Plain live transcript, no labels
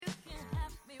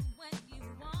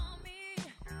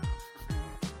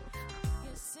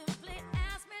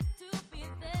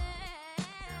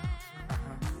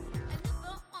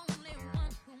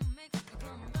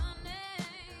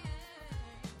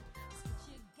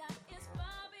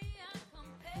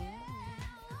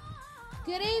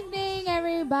Good evening,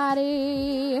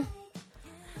 everybody.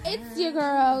 It's your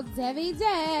girl, Debbie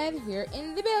Dev, here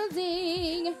in the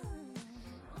building.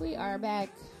 We are back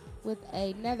with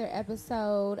another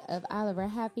episode of Oliver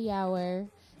Happy Hour.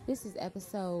 This is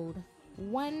episode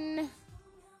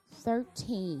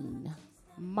 113,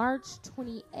 March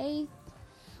 28th.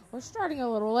 We're starting a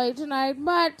little late tonight,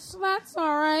 but that's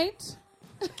all right.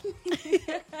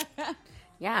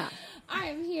 Yeah. I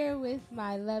am here with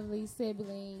my lovely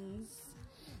siblings,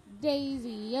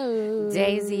 Daisy O.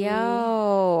 Daisy O,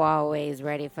 always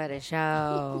ready for the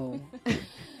show.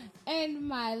 And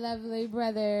my lovely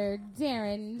brother,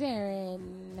 Darren.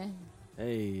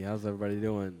 Hey, how's everybody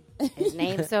doing? His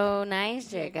name's so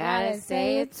nice, you gotta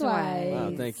say it twice.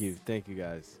 Wow, thank you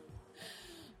guys.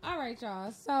 All right,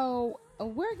 y'all. So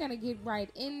we're gonna get right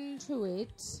into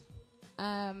it.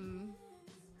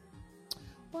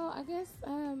 Well, I guess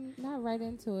not right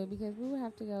into it because we would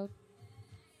have to go.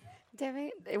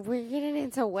 Debbie, we're getting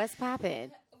into what's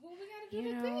poppin'. Well, we gotta get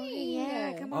You a know, thing.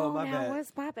 yeah, come Oh, on my now, bad. what's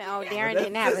poppin'? Oh, Darren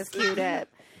didn't have us queued up.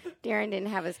 Darren didn't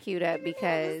have us queued up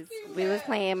because we was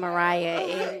playing Mariah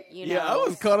and, you know. Yeah, I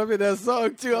was caught up in that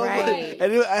song too. I was Right. like,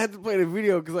 and then I had to play the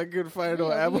video because I couldn't find it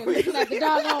on Yeah, Apple. we looking at the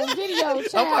doggone video, I'm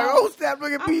like, child. oh snap!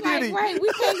 Look at I'm P like, Diddy. right,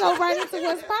 we can't go right into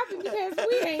what's popping because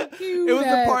we ain't cute.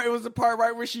 It was the part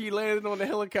right where she landed on the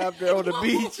helicopter on the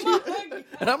beach,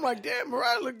 and I'm like, damn,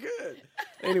 Mariah look good.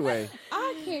 Anyway,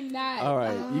 I cannot. all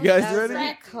right, you guys That was ready?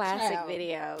 a classic Child.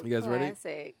 video. You guys ready?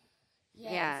 Classic.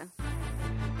 Yes. Yeah.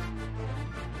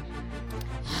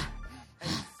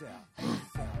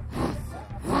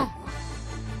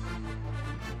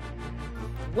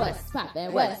 What's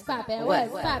poppin'? What's poppin'? What's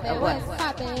poppin'? What's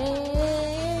poppin'?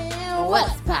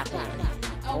 What's poppin'?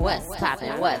 What's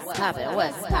poppin'? What's poppin'?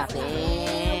 What's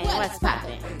poppin'? What's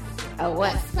poppin'? Oh,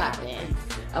 what's poppin'?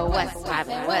 Oh, what's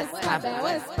poppin'? What's poppin'?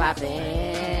 What's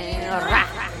poppin'? Rah,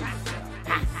 ha,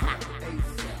 ha.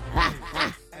 Ha,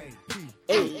 ha.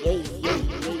 Hey, hey, hey,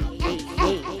 hey,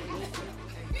 hey, hey.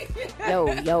 Yo,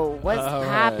 what's All right.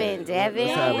 poppin', Devin?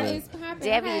 What's What happening? is poppin'?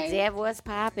 Debbie, Okay. Dev, what's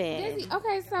poppin'? Dizzy,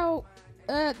 okay, so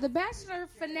the Bachelor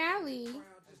finale.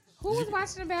 Who was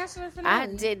watching the Bachelor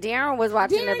finale? Darren was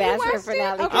watching Darren, the you Bachelor watched it?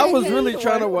 finale. Okay. I was Hey, really hey,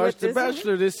 trying to what- watch what The this one?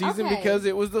 Bachelor this season Okay. because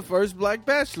it was the first Black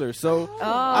Bachelor. So Oh,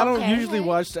 I don't okay. usually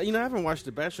watch. I haven't watched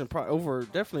The Bachelor in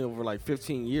definitely over like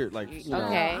 15 years. Like, you know.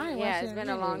 Okay, I ain't yeah, watching it's been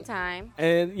it a long either. time.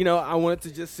 And, I wanted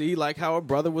to just see, like, how a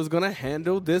brother was going to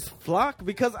handle this flock.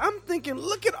 Because I'm thinking,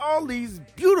 look at all these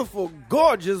beautiful,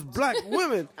 gorgeous black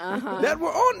women that were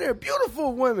on there.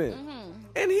 Beautiful women.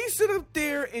 And he sit up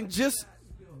there and just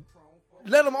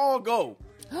let them all go.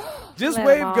 Just Let 'em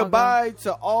wave all goodbye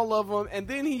to all of them. And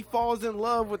then he falls in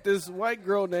love with this white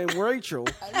girl named Rachel.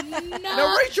 Now,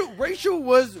 No.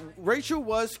 Rachel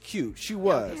was cute. She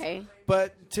was. Okay.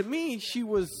 But to me, she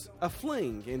was a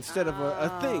fling instead of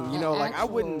a thing. Like I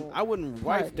wouldn't wife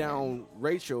partner. down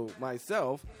Rachel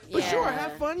myself. But Yeah. sure,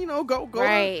 have fun. Go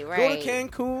Right, to right.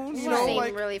 Cancun. It You know, seemed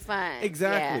like really fun.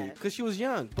 exactly Yeah. because she was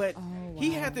young. But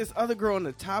he had this other girl in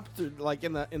the top, like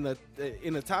in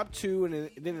the top two, and then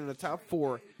in the top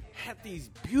four, had these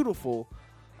beautiful.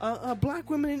 Black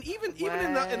women, and even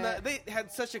in the they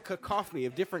had such a cacophony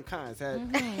of different kinds.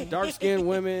 Had dark skinned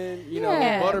women,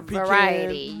 Yeah. butter pecan,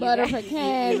 Variety. Butter You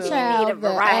pecan, you know, child. need a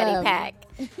variety the, pack.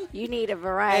 You need a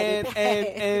variety and pack.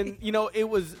 and it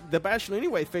was The Bachelor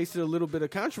anyway faced a little bit of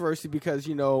controversy because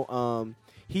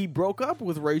he broke up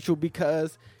with Rachel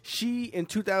because she in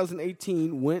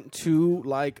 2018 went to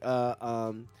like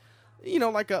a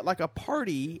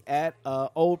party at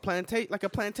old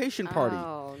plantation party,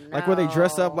 Oh, like where they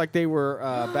dress up no. like they were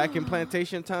back in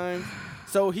plantation times.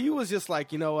 So he was just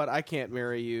like, you know what, I can't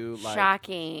marry you. Like,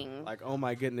 Shocking. like, oh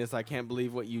my goodness, I can't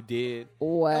believe what you did.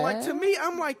 What? And like to me,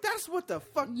 I'm like, that's what the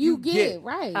fuck you get,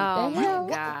 right. Oh, the my hell?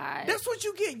 God. That's what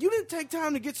you get. You didn't take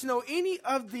time to get to know any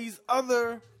of these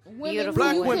other Women Beautiful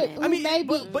black who women. could- who I mean,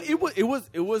 maybe, but it was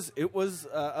some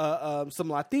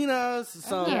Latinas,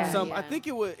 some Yeah. I think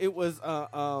it was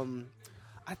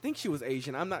I think she was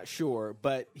Asian. I'm not sure,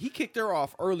 but he kicked her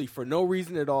off early for no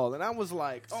reason at all, and I was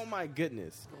like, oh my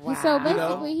goodness. Wow. So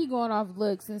basically, he going off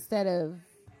looks instead of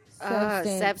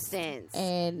substance.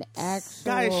 and actual.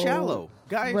 Guy is shallow.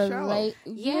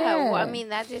 Yeah, well, I mean,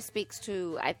 that just speaks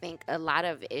to, I think, a lot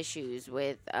of issues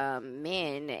with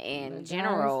men in Guys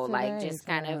general. Like, today, just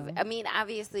kind of, child. I mean,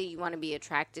 obviously, you want to be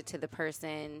attracted to the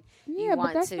person. Yeah, you but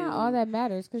want that's to, not all that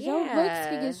matters because your looks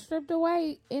can Yeah. get stripped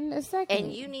away in a second.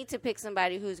 And you need to pick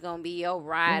somebody who's going to be your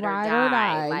ride, Ride or or die.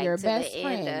 die, Like, your to best the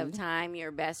end friend. of time,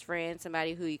 your best friend,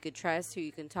 somebody who you could trust, who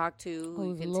you can talk to, who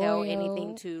Who's you can tell loyal.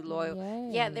 anything to, loyal. Yeah,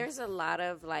 Yes. there's a lot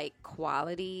of, like,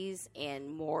 qualities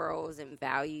and morals and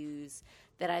values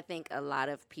that I think a lot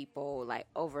of people like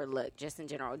overlook just in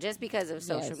general, just because of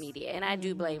social media. And I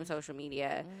do blame social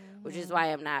media, which is why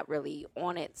I'm not really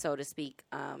on it, so to speak,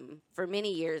 for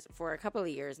many years, for a couple of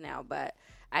years now. But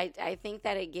I think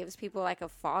that it gives people like a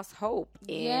false hope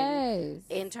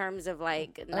in terms of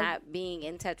like not being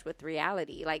in touch with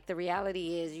reality. Like the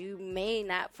reality is you may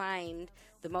not find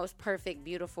the most perfect,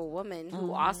 beautiful woman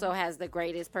who also has the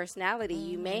greatest personality.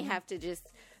 You may have to just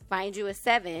find you a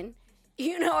 7.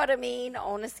 You know what I mean?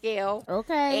 On a scale.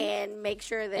 Okay. And make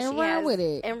sure that and she run has... with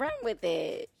it. And run with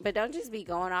it. But don't just be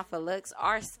going off of looks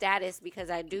or status, because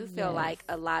I do feel like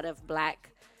a lot of black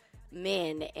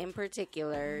men in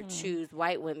particular choose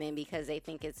white women because they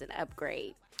think it's an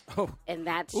upgrade. Oh. And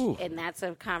that's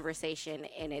a conversation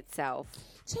in itself.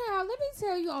 Child, let me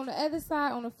tell you on the other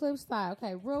side, on the flip side,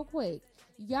 okay, real quick.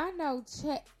 Y'all know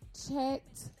Chet,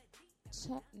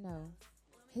 no.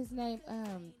 His name,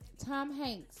 Tom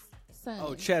Hanks' son.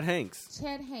 Oh, Chet Hanks.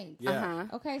 Chet Hanks. Yeah.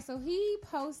 Okay, so he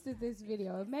posted this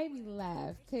video. It made me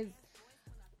laugh because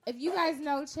if you guys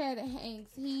know Chet Hanks,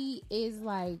 he is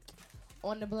like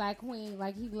on the Black Queen,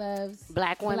 like he loves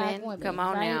black women. Come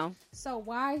on right? now. So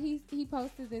why he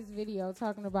posted this video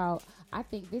talking about, I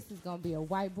think this is gonna be a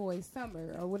white boy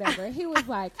summer or whatever. he was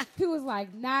like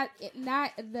not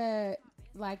the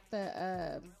like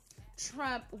the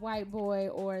Trump white boy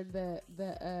or the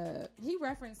he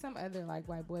referenced some other like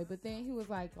white boy, but then he was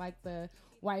like the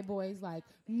white boys like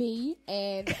me,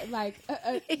 and like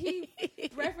he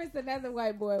referenced another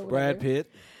white boy, whatever. Brad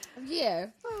Pitt. Yeah.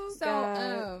 Oh, so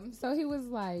God. so he was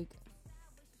like,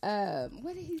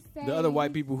 what did he say? The other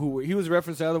white people he was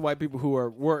referencing other white people who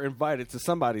were invited to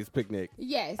somebody's picnic.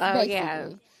 Yes. Oh, basically. yeah.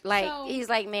 Like, So- he's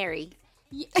like Mary.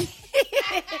 Yes.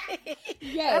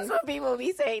 That's what people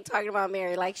be saying, talking about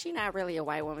Mary. Like, she's not really a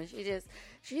white woman. She's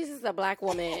just a black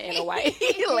woman in a white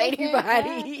lady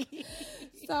body.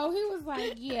 So he was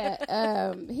like,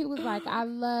 he was like, I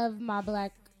love my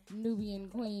black Nubian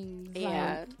queens.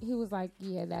 Yeah. Like, he was like,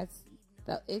 yeah,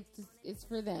 it's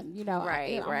for them, you know.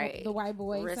 Right, right. The white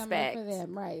boys, Respect. something for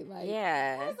them, right? Like,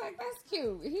 Yeah. I was like, that's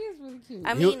cute. He is really cute.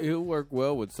 I mean- He'll work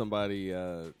well with somebody.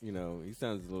 He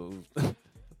sounds a little.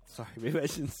 Sorry, maybe I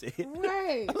shouldn't say it.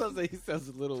 Right. I was say he sounds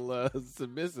a little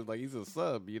submissive, like he's a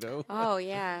sub, you know. Oh,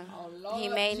 yeah. Lord He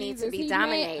may need to Jesus, be he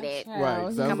dominated. May, Right.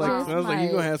 he Sounds Come like on.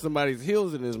 he's gonna have somebody's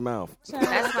heels in his mouth. Child,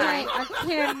 That's fine. I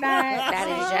cannot.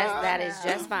 That is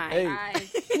just fine. Hey. I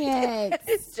can't.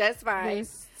 It's just fine.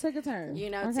 This took a turn. You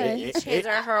know, okay. to each his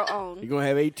or her own. You're gonna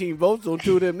have 18 votes on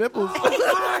 2 of them nipples.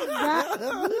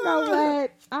 You know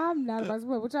what? I'm not about to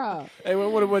play with y'all. Hey,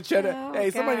 what Chet? Oh, Hey,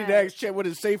 somebody need to God. ask Chet what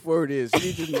his safe word is. You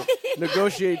need to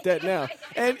negotiate that now,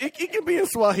 and it can be in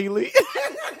Swahili.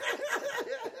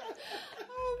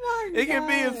 Oh my It can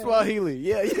be in God. Swahili.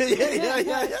 Yeah.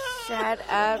 Shut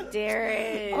up,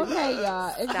 Derek. Okay,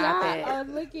 y'all. If Stop y'all it. are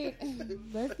looking,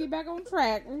 let's get back on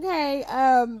track. Okay.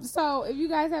 So if you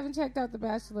guys haven't checked out The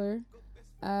Bachelor,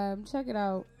 check it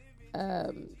out.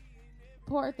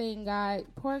 Poor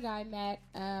guy Matt.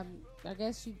 I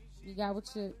guess you got what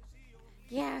you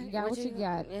Yeah. You got what you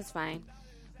got. It's fine.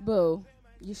 boo.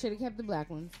 You should have kept the black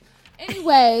ones.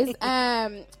 Anyways,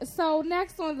 so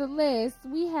next on the list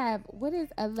we have what is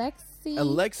Alexi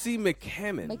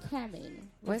McCammon.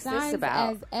 What's this resigns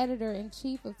about? as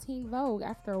editor-in-chief of Teen Vogue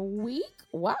after a week.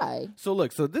 Why? So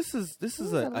look, this is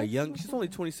Who's a Alexis young. She's only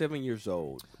 27 years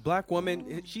old. Black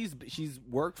woman. She's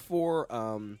worked for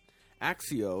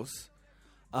Axios.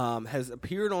 Has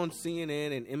appeared on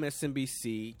CNN and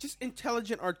MSNBC. Just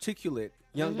intelligent, articulate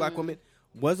young black woman.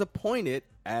 Was appointed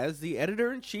as the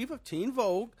editor-in-chief of Teen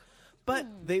Vogue, but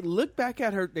they looked back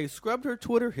at her. They scrubbed her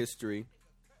Twitter history,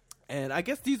 and I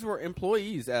guess these were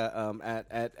employees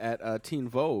at Teen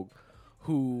Vogue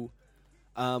who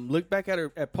looked back at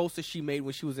her at posts that she made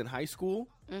when she was in high school,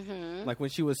 like when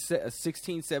she was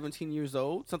 16, 17 years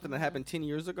old, something that happened 10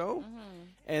 years ago,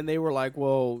 and they were like,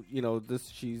 well,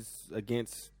 she's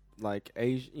against like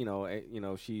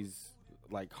Asian, she's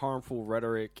like harmful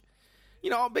rhetoric.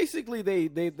 Basically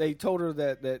they told her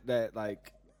that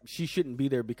like she shouldn't be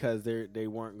there because they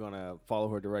weren't gonna follow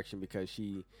her direction because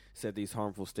she said these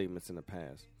harmful statements in the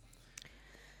past.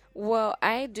 Well,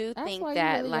 I do That's think why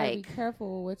that, you really gotta like, be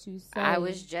careful what you say. I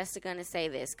was just going to say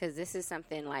this because this is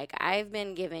something like I've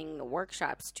been giving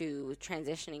workshops to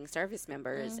transitioning service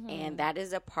members, and that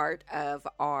is a part of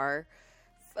our,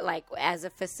 like, as a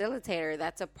facilitator,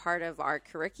 that's a part of our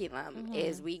curriculum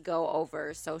is we go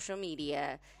over social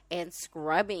media and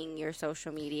scrubbing your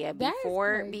social media That is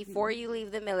crazy. before you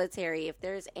leave the military. If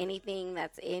there's anything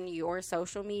that's in your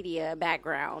social media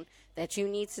background that you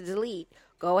need to delete,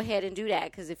 go ahead and do that.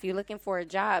 Because if you're looking for a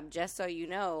job, just so you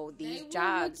know, They these will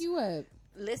jobs, look you up.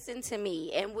 listen to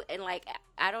me. And like,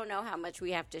 I don't know how much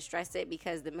we have to stress it,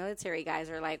 because the military guys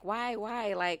are like, why?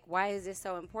 Like, why is this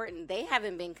so important? They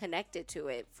haven't been connected to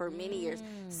it for many years.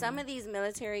 Some of these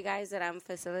military guys that I'm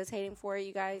facilitating for,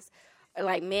 you guys,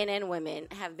 like men and women,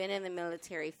 have been in the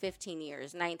military 15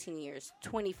 years, 19 years,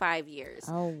 25 years.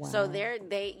 Oh, wow. So they're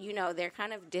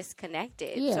kind of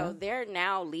disconnected. Yeah. So they're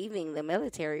now leaving the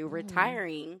military,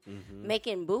 retiring,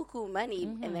 making buku money,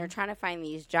 and they're trying to find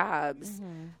these jobs.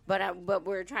 But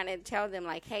we're trying to tell them,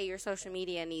 like, hey, your social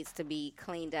media needs to be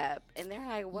cleaned up. And they're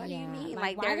like, what do you mean?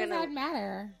 Like, they're why does gonna that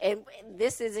matter? And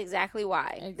this is exactly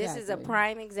why. This is a Exactly.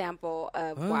 prime example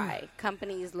of why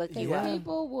companies look you up.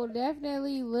 People will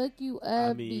definitely look you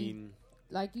up. I mean,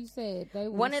 like you said, they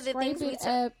will One of the scrape things it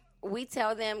up. we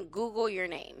tell them, Google your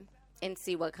name and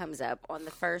see what comes up on the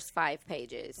first 5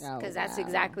 pages, because Oh, that's wow.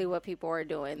 exactly what people are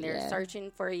doing. They're Yeah. searching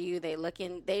for you. They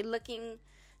looking.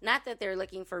 Not that they're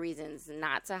looking for reasons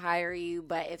not to hire you,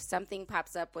 but if something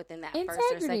pops up within that first or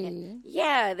Integrity. second,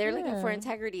 they're looking for Yeah.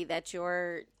 integrity, that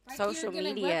your Like, social you're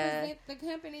gonna media, represent the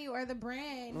company or the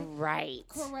brand right.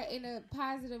 correct in a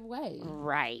positive way.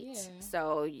 Right. Yeah.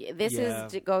 So this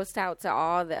is goes out to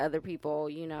all the other people.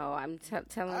 You know, I'm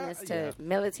telling this to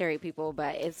military people,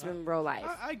 but it's in real life.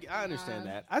 I understand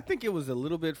that. I think it was a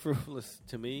little bit frivolous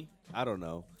to me. I don't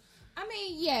know. I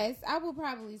mean, yes, I would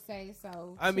probably say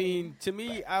so. I too. mean, to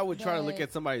me, I would try to look But-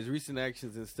 at somebody's recent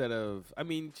actions instead of. I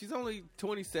mean, she's only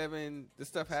 27. This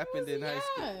stuff happened was in high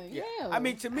school. young, yeah. I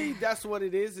mean, to me, that's what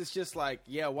it is. It's just like,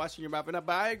 watching your mouth. But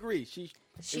I agree. She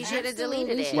She if should have Absolutely,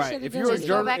 deleted she it. right. should've If you're a Just go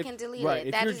journalist, back and delete right. it.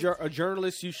 If That you're is- a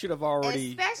journalist, you should have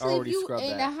already especially if you scrubbed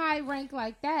in that. a high rank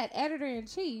like that, editor in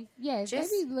chief. Yes, Just-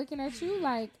 they be looking at you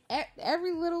like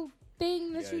every little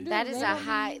thing that Yeah, you do. That is they a don't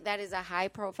be- high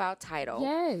profile title.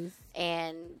 Yes.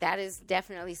 And that is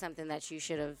definitely something that you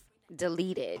should have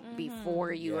deleted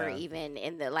before you were Yeah. even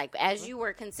in the, like, as you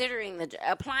were considering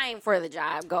applying for the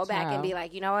job, go back and be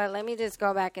like, you know what, let me just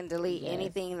go back and delete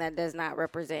anything that does not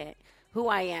represent who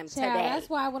I am Child, today. that's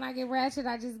why when I get ratchet,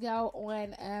 I just go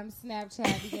on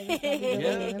Snapchat because it's gonna be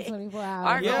deleted in 24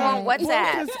 hours. Or go on But-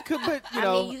 WhatsApp. But you I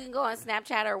know, mean, you can go on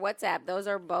Snapchat or WhatsApp. Those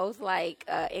are both like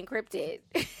encrypted.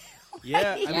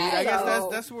 yeah. I mean, I guess So-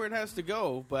 that's where it has to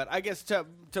go. But I guess to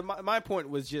my point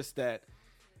was just that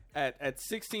at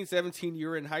 16, 17,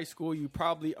 you're in high school. You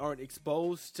probably aren't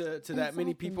exposed to that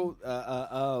many people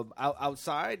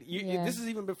outside. Yeah. This is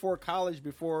even before college.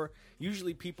 Before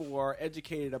usually people are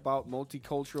educated about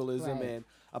multiculturalism Right. and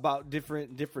about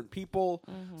different people.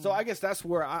 So I guess that's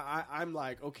where I'm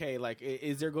like, okay, like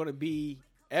is there going to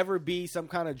ever be some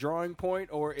kind of drawing point,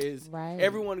 or is Right.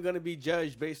 everyone going to be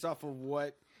judged based off of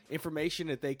what information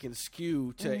that they can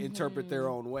skew to interpret their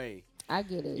own way? I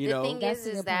get it. You The know, thing That's is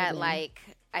a good that, point. like,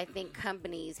 I think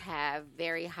companies have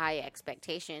very high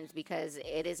expectations, because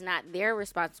it is not their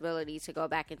responsibility to go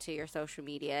back into your social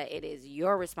media. It is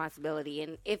your responsibility.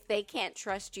 And if they can't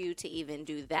trust you to even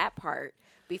do that part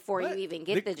before you even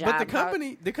get the job. But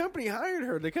the company hired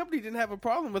her. The company didn't have a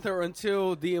problem with her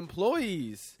until the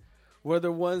employees were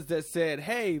the ones that said,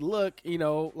 "Hey, look, you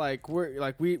know, like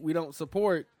we don't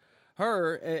support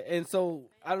her." And so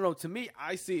I don't know. To me,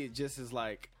 I see it just as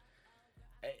like,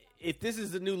 if this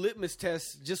is the new litmus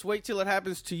test, just wait till it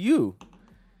happens to you.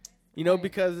 You know, Right.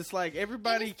 because it's like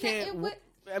everybody And it's- can't. it would-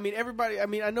 I mean, everybody. I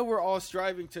mean, I know we're all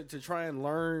striving to try and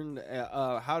learn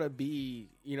how to be,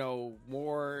 you know,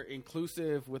 more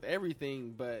inclusive with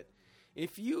everything. But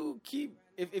if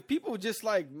people just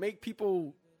like make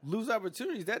people lose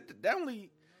opportunities, that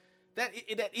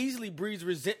easily breeds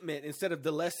resentment instead of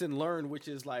the lesson learned, which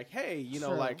is like, hey, you know,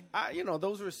 True. like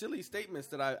those were silly statements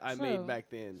that I True. made back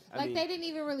then. I Like mean, they didn't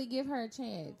even really give her a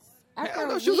chance. hell After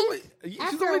no, a she was week, only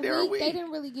after only a there a week, week. they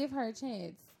didn't really give her a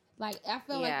chance. Like I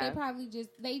feel like Yeah. they probably just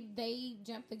they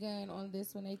jumped the gun on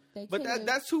this one. They But could've-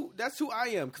 that's who I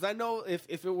am, because I know if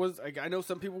it was like, I know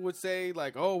some people would say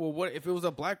like, oh well, what if it was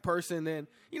a black person? Then,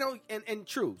 you know, and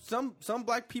true, some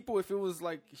black people, if it was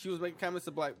like she was making comments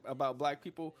about black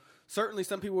people, certainly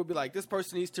some people would be like, this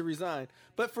person needs to resign.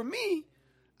 But for me,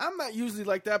 I'm not usually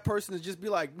like that person to just be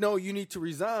like, no, you need to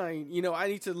resign. You know, I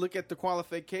need to look at the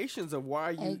qualifications of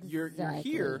why you're here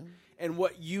Exactly. and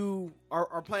what you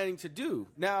are planning to do.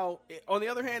 Now, on the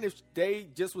other hand, if they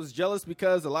just was jealous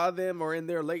because a lot of them are in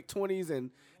their late 20s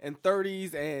and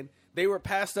 30s and they were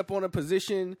passed up on a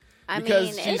position I because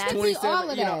mean, and she's that's- It could be 27, all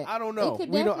of you know, that. I don't know. It could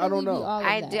I don't definitely be know. all of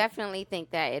I that. definitely think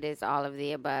that it is all of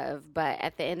the above, but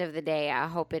at the end of the day, I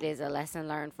hope it is a lesson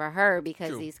learned for her, because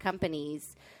True. these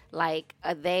companies, like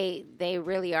they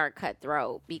really are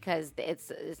cutthroat, because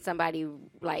it's somebody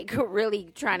like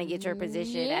really trying to get your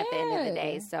position at the end of the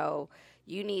day. Yeah. So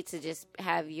you need to just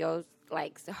have your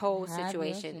whole Have your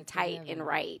situation shit tight together. and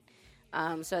right,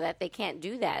 so that they can't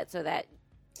do that, so that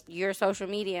your social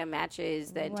media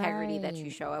matches the integrity that you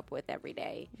Right. show up with every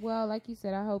day. Well, like you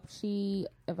said, I hope this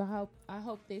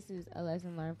is a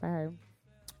lesson learned for her,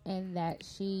 and that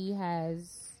she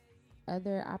has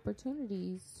other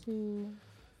opportunities to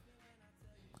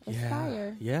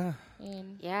aspire. Yeah.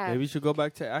 And Yeah. Maybe you should go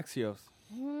back to Axios.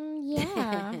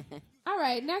 yeah. All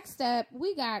right. Next up,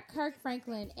 we got Kirk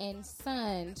Franklin and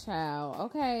son, child.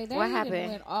 Okay, What he done happened?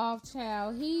 went off,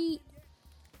 child.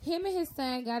 Him and his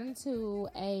son got into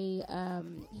a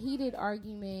heated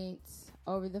argument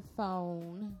over the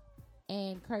phone,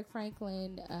 and Kirk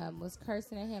Franklin was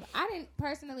cursing at him. I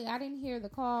didn't hear the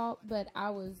call, but I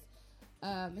was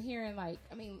hearing Why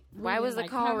reading, was the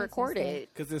call comments and recorded?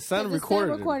 Because his stuff. son 'Cause his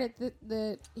recorded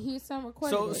son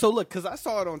recorded So it. so look, because I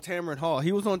saw it on Tamron Hall.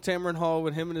 He was on Tamron Hall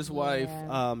with him and his wife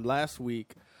Yeah. last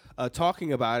week,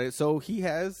 talking about it. So he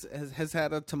has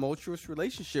had a tumultuous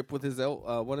relationship with his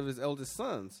one of his eldest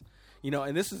sons.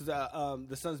 And this is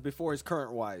the son's before his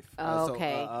current wife. Oh,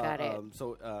 okay. Got it.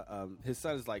 His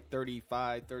son is like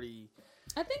 35, 30.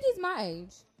 I think he's my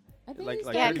age. I think Like- he's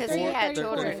like Yeah, 34, because he had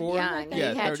 34. children young.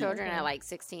 Yeah, he had 30. children at like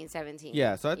 16, 17.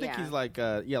 Yeah, so I think Yeah. he's like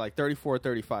like 34,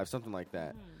 35, something like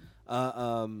that.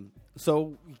 Mm-hmm.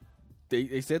 So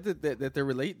they said that they're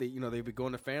relate. They've been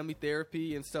going to family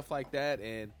therapy and stuff like that,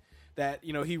 and that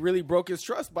he really broke his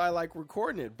trust by like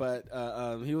recording it. But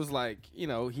he was like, he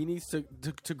needs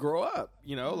to grow up.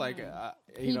 He'd be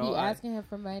asking him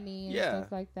for money and Yeah.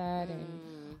 stuff like that,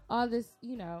 and all this,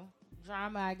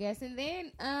 drama, I guess. And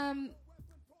then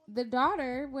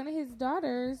one of his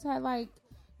daughters had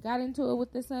got into it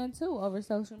with the son too over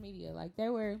social media. Like they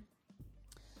were,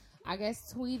 I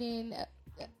guess, tweeting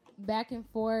back and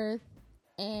forth,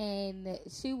 and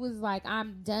she was like,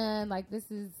 "I'm done. Like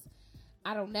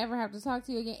I don't never have to talk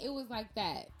to you again." It was like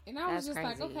that, and I was That's just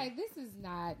like, crazy. "Okay, this is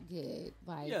not good."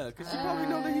 Like, Yeah, because you probably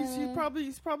know that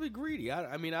he's probably greedy. I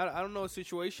don't know the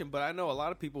situation, but I know a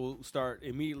lot of people start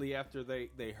immediately after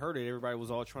they heard it. Everybody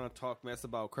was all trying to talk mess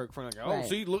about Kirk Franklin.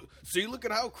 Like, Right. look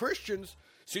at how Christians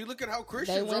they are went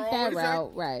always that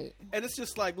route, right? And it's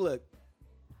just like, look,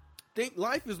 think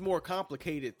life is more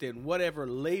complicated than whatever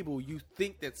label you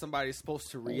think that somebody's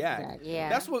supposed to react. Exactly. Yeah,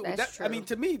 That's what. that's I mean,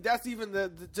 true. to me, that's even the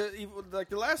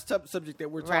last subject that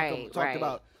we're Right, talked right.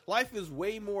 about. Life is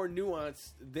way more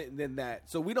nuanced than that.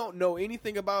 So we don't know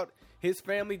anything about his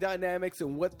family dynamics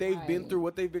and what they've been Right. through,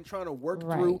 what they've been trying to work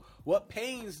Right. through, what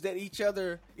pains that each of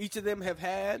them have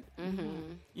had.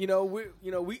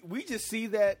 We just see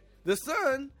that the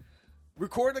son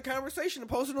recorded a conversation and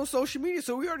posted on social media,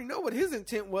 so we already know what his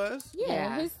intent was. Yeah,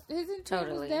 Yeah. his intent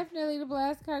Totally. was definitely to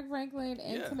blast Kirk Franklin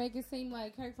and Yeah. to make it seem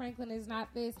like Kirk Franklin is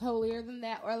not this holier than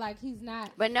that, or like he's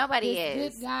not But nobody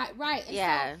this is. good guy, right? And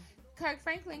Yeah. so Kirk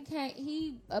Franklin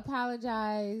he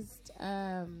apologized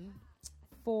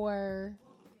for,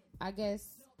 I guess,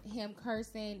 him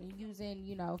cursing and using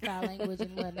foul language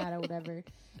and whatnot or whatever.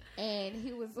 And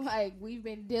he was like, "We've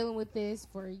been dealing with this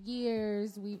for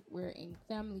years. We're in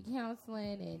family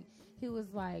counseling," and he was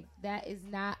like, "That is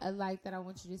not a light that I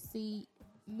want you to see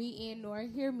me in nor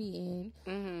hear me in."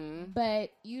 Mm-hmm.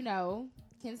 But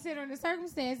considering the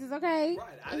circumstances, okay, Right,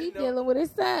 I he didn't know- dealing with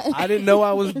his son. I didn't know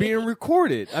I was being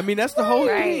recorded. I mean, that's the whole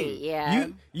Right, thing. yeah.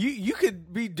 You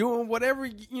could be doing whatever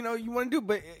you want to do,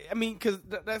 but I mean, because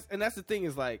that's the thing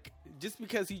is like, just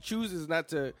because he chooses not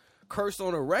to curse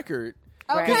on a record.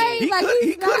 Okay, Right. He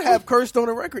he's could not- have cursed on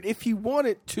a record if he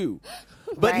wanted to,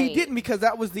 but he Right. didn't, because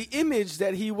that was the image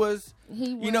that he was.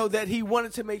 He That he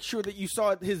wanted to make sure that you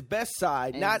saw his best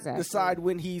side, not the Exactly. side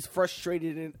when he's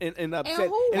frustrated and upset.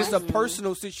 who And it's a wants-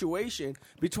 personal situation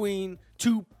between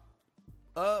two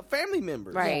family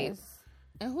members. Right. Yes.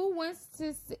 And who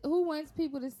wants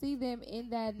people to see them in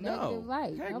that No. negative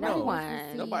light? Heck Nobody no. wants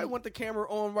to see. Nobody want the camera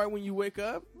on right when you wake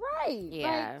up. Right.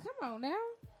 Yeah. Like, come on now.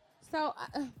 So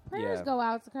prayers Yeah. go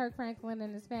out to Kirk Franklin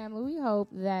and his family. We hope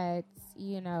that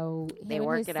him They and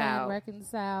work his it son out.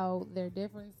 reconcile their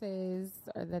differences,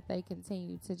 or that they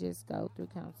continue to just go through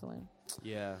counseling.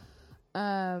 Yeah.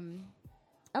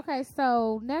 Okay,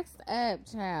 so next up,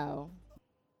 child,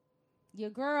 your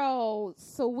girl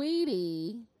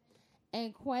Saweetie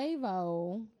and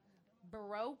Quavo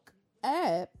broke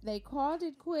up. They called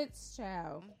it quits,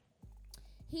 child.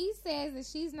 He says that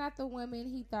she's not the woman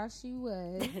he thought she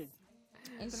was.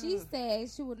 And she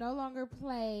says she would no longer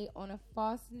play on a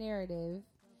false narrative.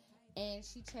 And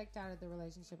she checked out of the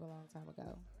relationship a long time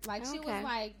ago. Like, she was Okay.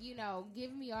 like,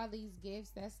 give me all these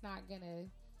gifts. That's not gonna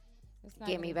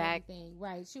Get me do back. anything.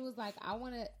 Right. She was like, I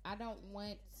don't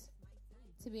want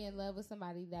to be in love with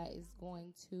somebody that is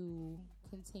going to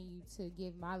continue to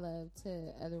give my love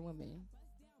to other women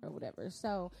or whatever.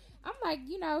 So I'm like,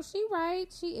 you know, she right.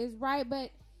 She is right. But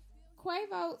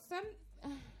Quavo,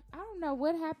 I don't know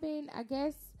what happened. I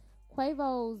guess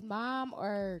Quavo's mom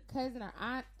or cousin or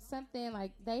aunt, something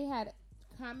like they had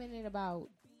commented about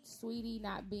Sweetie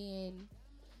not being,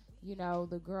 you know,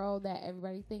 the girl that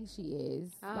everybody thinks she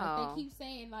is. Oh. Like they keep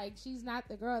saying like she's not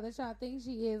the girl that y'all think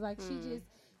she is. Like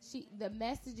the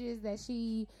messages that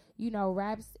she, you know,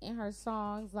 raps in her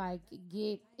songs, like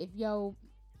if your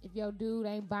dude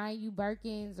ain't buying you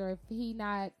Birkins, or if he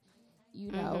not,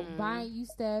 you know, buying you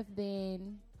stuff,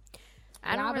 then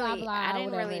I didn't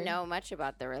whatever. really know much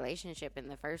about the relationship in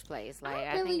the first place. Like,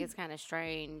 I think it's kind of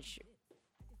strange.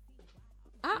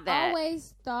 I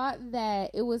always thought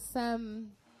that it was some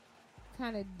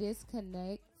kind of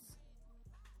disconnect.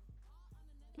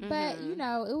 But, you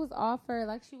know, it was all for,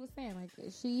 like she was saying, like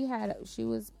she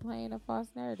was playing a false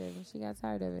narrative and she got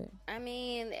tired of it. I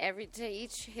mean, to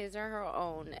each his or her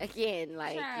own. Again,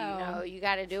 like, you know, you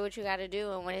got to do what you got to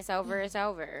do, and when it's over, it's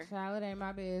over. Child, it ain't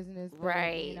my business. But,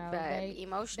 right. you know, but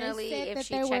emotionally, if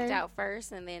she checked out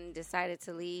first and then decided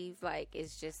to leave, like,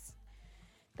 it's just,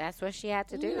 that's what she had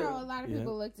to do. You know, a lot of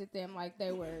people looked at them like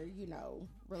they were, you know,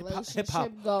 relationship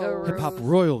hip-hop goals. Hip-hop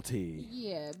royalty.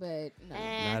 Yeah, but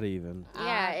no. Not even.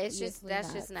 Yeah, it's just,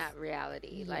 that's just not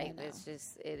reality. Yeah, like, no. it's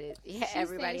just, it is. Yeah,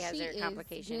 everybody has their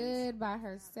complications. She is good by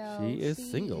herself. She is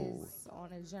single. Is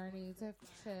on a journey to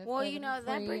well, you know,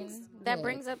 that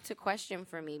brings up to question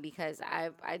for me, because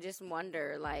I just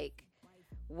wonder, like,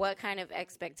 what kind of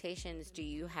expectations do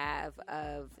you have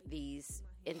of these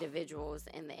individuals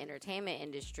in the entertainment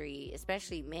industry,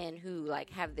 especially men who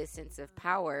like have this sense of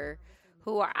power,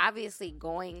 who are obviously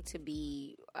going to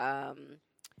be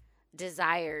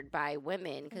desired by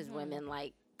women, because women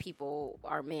like people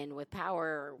are men with power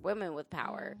or women with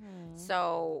power.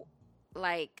 So,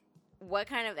 like, what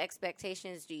kind of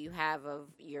expectations do you have of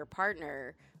your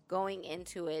partner going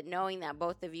into it, knowing that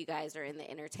both of you guys are in the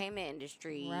entertainment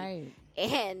industry, right,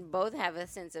 and both have a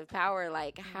sense of power?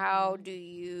 Like, how do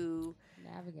you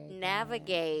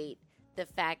navigate the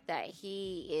fact that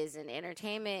he is an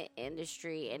entertainment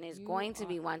industry and is going to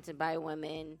be wanted by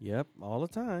women? Yep, all the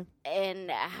time.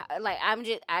 And like,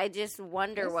 I just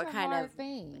wonder it's what kind of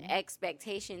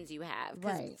expectations you have.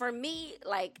 Because right. for me,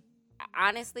 like,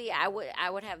 honestly, I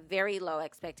would have very low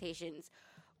expectations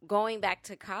going back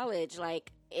to college,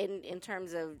 like, in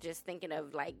terms of just thinking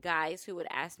of like guys who would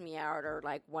ask me out or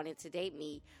like wanted to date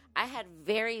me. I had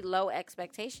very low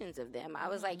expectations of them. I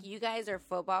was like, you guys are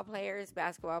football players,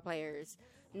 basketball players.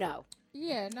 No.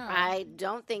 Yeah, no. I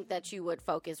don't think that you would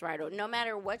focus right on, no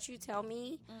matter what you tell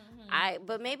me.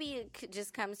 But maybe it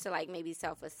just comes to like maybe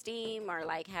self-esteem or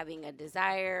like having a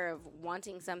desire of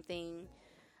wanting something.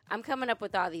 I'm coming up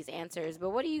with all these answers, but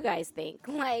what do you guys think?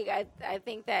 Like, I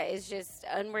think that is just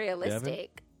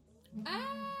unrealistic.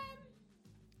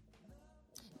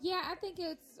 Yeah, I think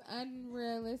it's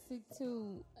unrealistic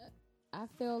too. I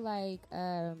feel like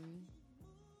I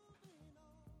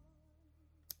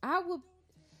would,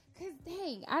 cause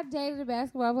dang, I dated a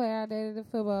basketball player, I dated a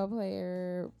football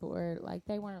player, or like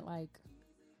they weren't like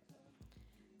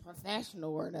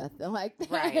professional or nothing like that.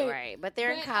 Right. But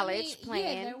they're in college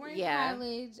playing. Yeah, they were in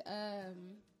college,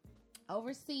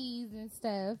 overseas and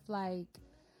stuff. Like,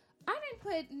 I didn't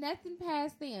put nothing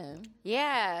past them.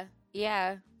 Yeah.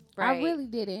 Right. I really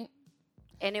didn't.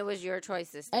 And it was your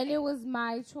choice to stay. And it was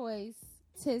my choice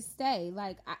to stay.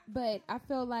 Like, but I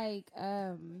feel like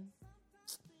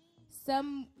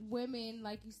some women,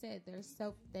 like you said,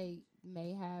 they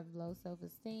may have low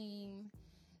self-esteem.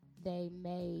 They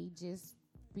may just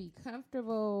be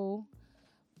comfortable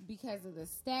because of the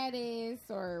status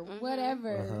or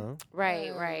whatever.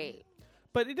 Right.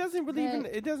 But it doesn't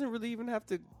really even have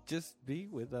to just be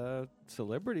with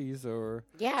celebrities or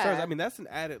stars. I mean, that's an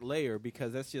added layer,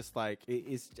 because that's just like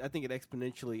I think it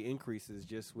exponentially increases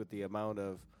just with the amount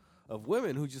of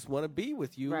women who just want to be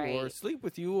with you or sleep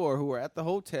with you, or who are at the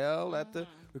hotel, at the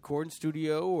recording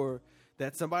studio, or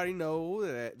that somebody know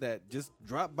that just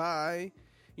dropped by.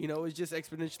 You know, it just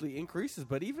exponentially increases.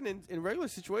 But even in regular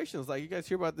situations, like, you guys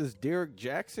hear about this Derek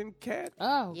Jackson cat?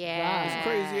 Oh, yeah. This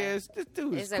crazy ass. This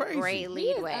dude is crazy. It's a great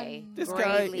leadway. This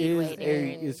guy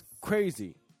is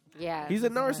crazy. Yeah. He's a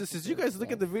narcissist. You guys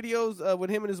look at the videos with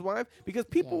him and his wife, because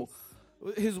people,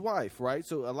 his wife, right?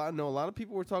 So a lot of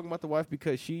people were talking about the wife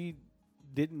because she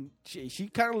didn't. She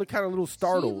kind of looked a little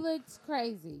startled. She looks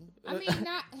crazy. I mean,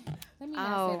 not. Let me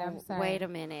not say that. I'm sorry. Wait a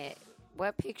minute.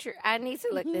 What picture? I need to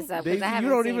look this up. Daisy, I haven't you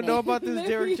don't seen even it. know about this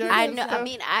Derek Jackson I know. stuff? I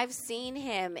mean, I've seen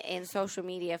him in social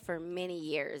media for many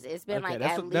years. It's been Okay, like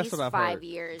that's at what- that's least what I've 5 heard.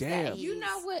 years. Damn. That You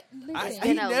know what? Listen,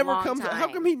 been He a never long comes. How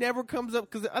time. come he never comes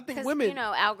up? Because I think Because, women, you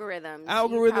know, algorithms.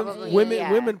 algorithms,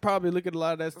 women probably look at a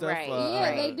lot of that stuff. Right.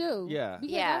 yeah, they do. Yeah.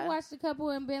 Because Yeah. I watched a couple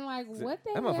and been like, what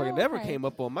the That hell? motherfucker never Okay. came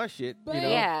up on my shit. But- you know?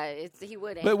 Yeah, he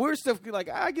wouldn't. But we're stuff like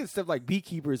I get stuff like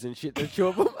beekeepers and shit that show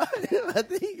up. On I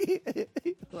think,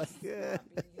 like, yeah.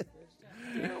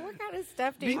 What kind of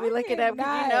stuff do you Be- be looking up?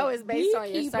 Because you know it's based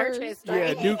on your search Beekeepers. history.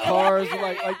 Yeah, new cars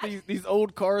like these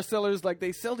old car sellers, like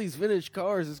they sell these vintage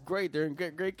cars. It's great. They're in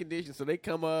great condition, so they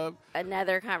come up.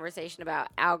 Another conversation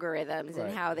about algorithms Right.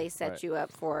 and how they set Right. you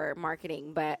up for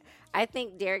marketing. But I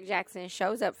think Derek Jackson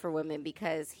shows up for women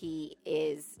because he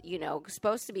is, you know,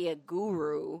 supposed to be a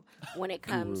guru when it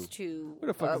comes to Who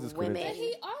the fuck is this women. credential? But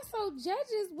he also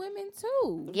judges women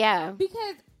too. Yeah.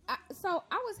 Because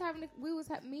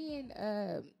me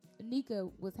and Nika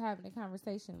was having a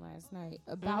conversation last night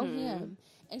about him,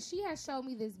 and she had showed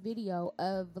me this video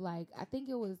of like I think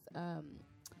it was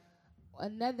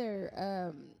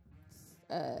another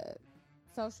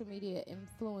social media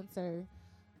influencer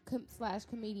slash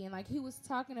comedian. Like he was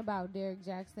talking about Derek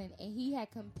Jackson, and he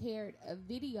had compared a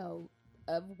video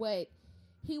of what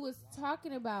he was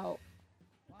talking about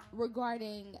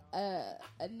regarding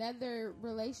another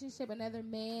relationship, another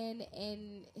man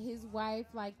and his wife.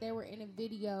 Like they were in a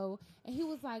video, and he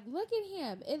was like, look at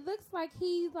him, it looks like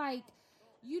he's like,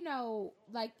 you know,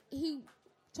 like he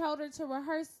told her to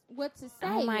rehearse what to say.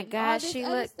 Oh my and all gosh, this she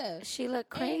other looked stuff. she looked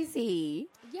crazy.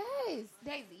 Yes,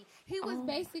 Daisy. He was Oh.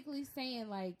 basically saying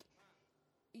like,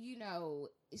 you know,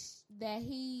 that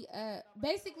he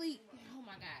basically, oh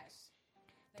my gosh,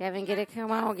 Devin, get it,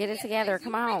 come on, get it together,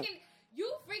 come on. You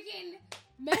freaking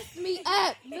messed me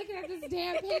up looking at this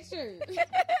damn picture.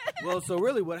 Well, so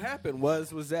really, what happened was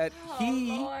that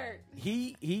Lord.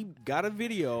 he got a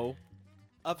video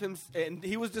of him, and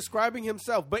he was describing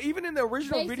himself. But even in the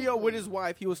original video Basically. with his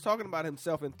wife, he was talking about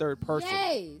himself in third person.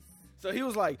 Yes. So he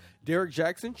was like, Derek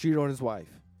Jackson cheated on his wife.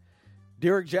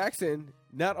 Derek Jackson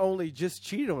not only just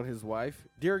cheated on his wife,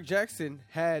 Derek Jackson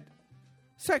had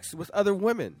sex with other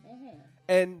women.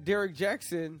 And Derek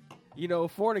Jackson, you know,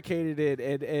 fornicated it,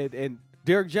 and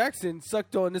Derek Jackson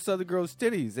sucked on this other girl's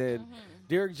titties, and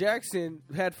Derek Jackson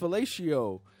had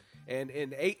fellatio, and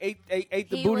ate the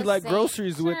He booty was like saying-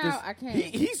 groceries with this. Child, I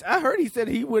can't. I heard he said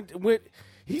he went.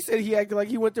 He said he acted like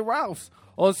he went to Ralph's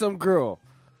on some girl.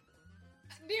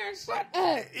 Dear, shut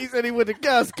up. He said he went to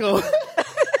Costco.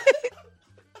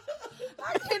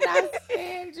 I cannot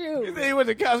stand He you. said he went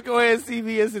to Costco and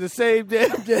CVS in the same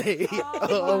damn day.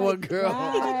 Oh, my one girl.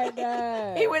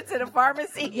 God, He went to the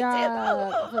pharmacy.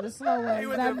 yeah, for the slow ones. He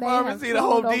went I to the may have pharmacy, the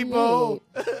told Home on Depot.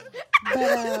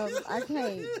 But I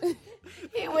can't.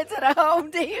 He went to the Home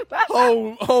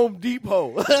Depot. Home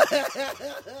Depot.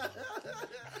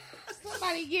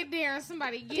 Somebody get there and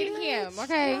somebody get him,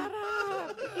 okay? Shut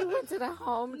up. He went to the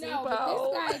Home No, Depot.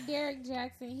 but this guy Derek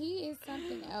Jackson, he is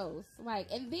something else. Like,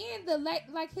 and then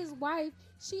like his wife,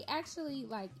 she actually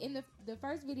like in the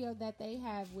first video that they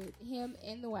have with him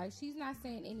and the wife, she's not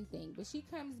saying anything, but she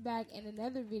comes back in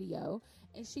another video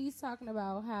and she's talking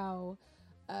about how,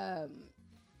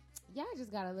 y'all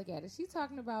just gotta look at it. She's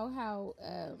talking about how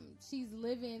she's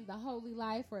living the holy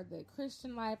life or the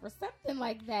Christian life or something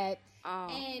like that. Oh,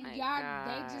 And my y'all, God.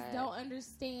 they just don't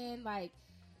understand, like,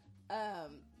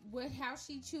 how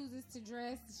she chooses to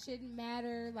dress shouldn't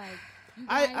matter. Like, you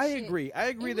guys I should- agree. I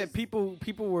agree It that was-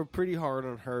 people were pretty hard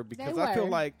on her because They I feel were.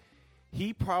 like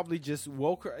he probably just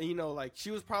woke her. You know, like she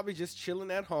was probably just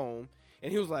chilling at home,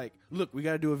 and he was like, "Look, we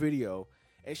got to do a video."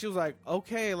 And she was like,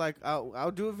 "Okay, like I'll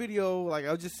do a video. Like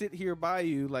I'll just sit here by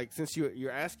you, like since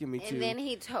you're asking me to." And then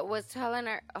he was telling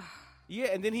her, ugh. Yeah,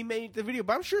 and then he made the video.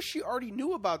 But I'm sure she already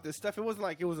knew about this stuff. It wasn't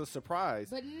like it was a surprise.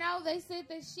 But no, they said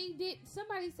that she did.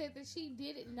 Somebody said that she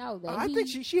didn't know that. I think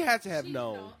she had to have she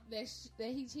known. that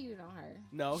he cheated on her.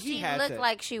 No, he She had looked to.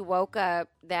 like she woke up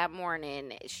that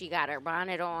morning. She got her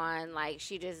bonnet on. Like,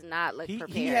 she does not look prepared.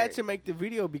 He had to make the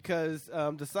video because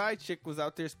the side chick was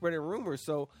out there spreading rumors.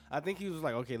 So I think he was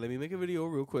like, okay, let me make a video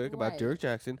real quick about Right. Derek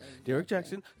Jackson.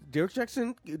 Exactly.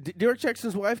 Derek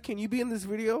Jackson's wife, can you be in this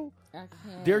video? I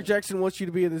can't. Derek Jackson wants you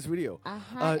to be in this video. A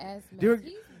hot ass man. Derek-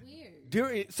 He's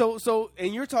weird.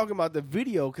 And you're talking about the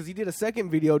video because he did a second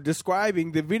video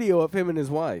describing the video of him and his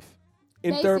wife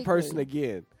in third person Basically.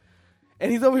 again.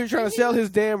 And he's over here trying to sell his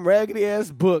damn raggedy ass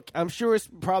book. I'm sure it's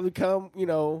probably probably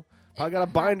got a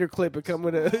binder clip and come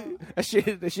with a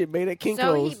shit made at Kinko's.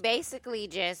 So he basically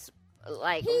just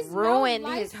like He's ruined no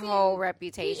his licensed- whole He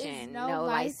reputation. is no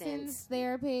license. licensed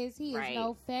therapist. He Right. is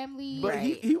no family. But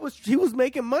Right. he was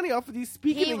making money off of these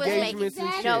speaking He was engagements making-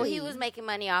 and shit. No, he was making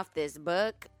money off this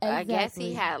book. I guess he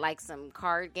Exactly. had like some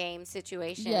card game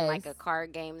situation, Yes. like a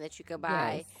card game that you could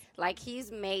buy. Yes. Like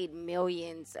he's made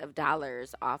millions of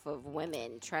dollars off of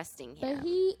women trusting him. But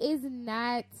he is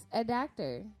not a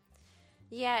doctor.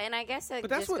 Yeah, and I guess it But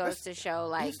that's just what- goes that's to show,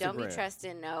 like, don't be Instagram.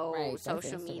 trusting no Right, that's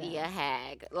social Instagram. media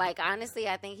hag. Like, honestly,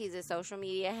 I think he's a social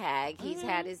media hag. He's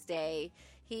had his day.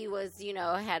 He was,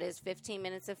 had his 15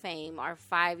 minutes of fame or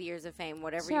 5 years of fame,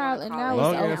 whatever Child, you and want to now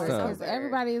call it. Long it's ass over time. because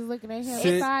everybody is looking at him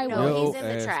Sit sideways. No, your he's in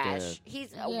the ass trash. down.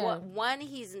 He's Yeah. one.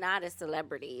 He's not a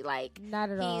celebrity. Like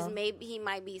Not at all. he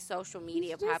might be social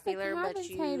media He's just popular, a but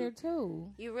commentator too.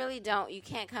 you really don't. You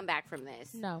can't come back from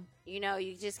this. No,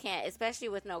 You just can't, especially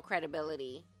with no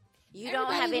credibility. You Everybody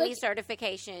don't have any look-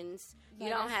 certifications. You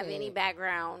Like don't I have any said.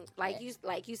 background. Like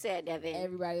you said, Devin.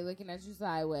 everybody looking at you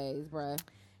sideways, bruh.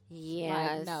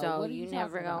 Yeah, Like, no, so what are you you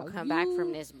never talking gonna about? come back You-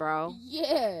 from this, bro.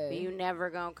 Yeah, You never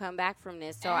gonna come back from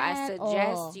this. So I At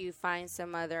suggest all. you find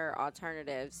some other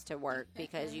alternatives to work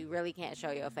because you really can't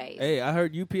show your face. Hey, I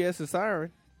heard UPS is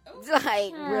siren.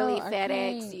 Like really Child, I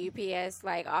FedEx, can't. UPS,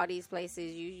 like all these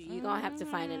places, you gonna have to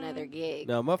find another gig.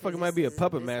 Now, 'Cause motherfucker might be a this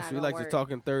puppet is master. He not likes gonna to work.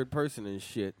 talk in third person and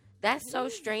shit. That's so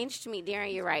strange to me,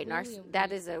 Darren. You're right. Really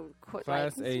That is a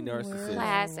Class like, A narcissist.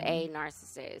 class A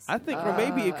narcissist. I think, or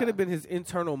maybe it could have been his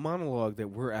internal monologue that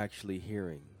we're actually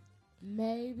hearing.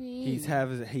 maybe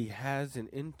He has an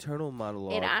internal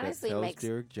monologue It that honestly tells makes-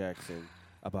 Derek Jackson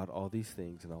about all these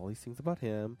things and all these things about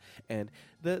him, and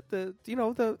the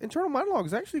internal monologue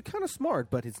is actually kind of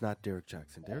smart, but it's not Derek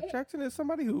Jackson. Derek Jackson is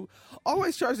somebody who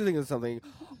always tries to think of something,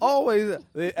 always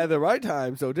at the right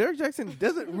time. So Derek Jackson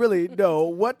doesn't really know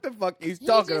what the fuck he's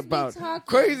talking just be about. talking.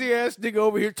 Crazy ass nigga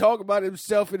over here talking about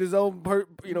himself in his own, calling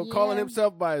Yeah.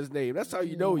 himself by his name. That's how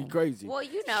you know he's crazy. Well,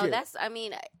 Shit. that's. I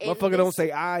mean, in Motherfucker don't this-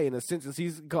 say I in a sentence.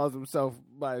 He calls himself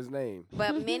by his name.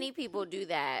 But many people do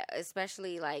that,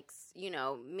 especially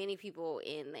many people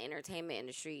in the entertainment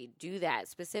industry do that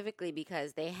specifically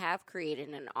because they have created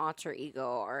an alter ego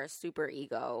or a super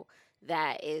ego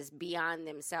that is beyond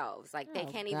themselves. Like they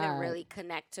Oh, can't even God. really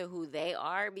connect to who they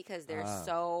are because they're Ah.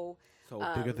 so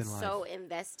Bigger than life. so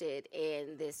invested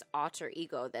in this alter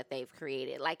ego that they've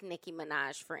created. Like Nicki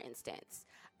Minaj, for instance.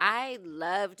 I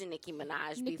loved Nicki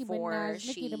Minaj Nicki before Minaj,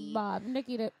 she Nicki the Bob,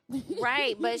 Nicki the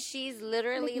right, but she's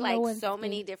literally Nicki like Lewinsky. so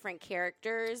many different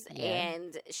characters, Yeah.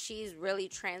 and she's really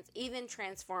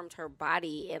transformed her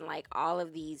body and like all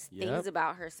of these Yep. things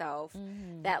about herself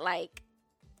Mhm. that like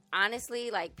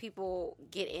honestly like people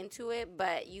get into it,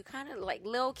 but you kind of like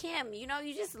Lil Kim, you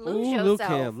just lose Ooh,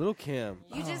 yourself. Lil Kim.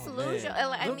 You just Oh, lose man.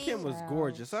 your- I Lil mean- Kim was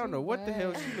gorgeous. I don't know what the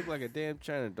hell. She She looked like a damn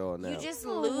China doll now. You just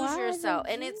Oh, lose why would yourself,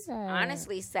 you and do it's that?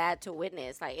 honestly sad to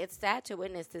witness. Like it's sad to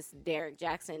witness this Derek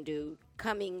Jackson dude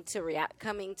coming to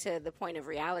the point of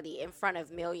reality in front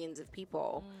of millions of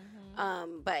people.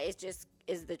 But it just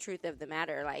is the truth of the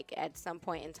matter. Like at some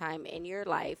point in time in your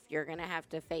life, you're gonna have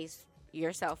to face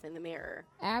yourself in the mirror,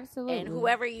 Absolutely. and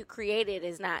whoever you created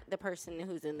is not the person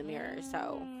who's in the mirror.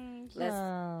 So let's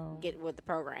Girl. get with the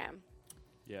program.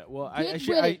 Yeah, well, Get I with it,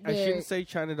 shouldn't Derek. say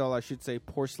China doll. I should say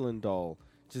porcelain doll,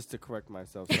 just to correct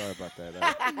myself. Sorry about that.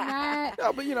 Not-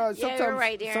 No, but sometimes, you're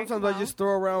right, Darren. sometimes Come I just throw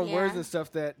around Yeah. words and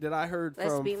stuff that I heard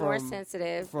Let's from be more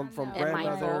sensitive. from I know. And grandmother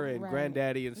mindful. and Right.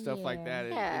 granddaddy and stuff like Yeah. that.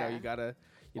 And, Yeah. you gotta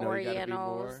be more.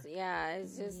 Orientals, yeah,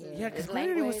 it's just Yeah, because it's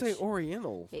granddaddy would say language.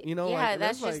 Oriental. Yeah, like,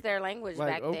 that's just like, their language like,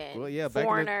 back oh, then. well, yeah, back in the-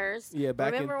 Foreigners. yeah, back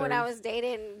in Remember when I 30s. was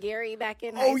dating Gary back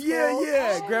in high Oh school?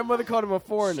 yeah. Grandmother called him a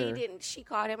foreigner. She didn't. She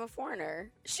called him a foreigner.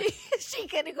 She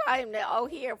couldn't call him that. Oh,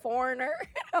 here, foreigner.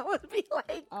 I would be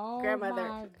like, oh grandmother.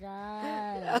 my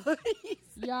God.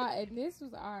 Y'all, and this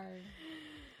was our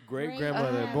Great Great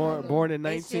grandmother, grandmother. born in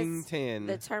It's just 1910.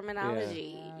 the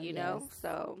terminology, Yeah. know. Yes.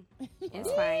 So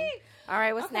it's fine. All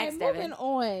right, what's okay, next, moving Devin?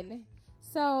 on.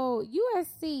 So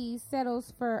USC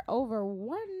settles for over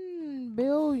 $1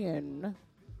 billion.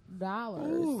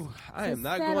 Ooh, I to am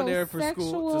not settle going there for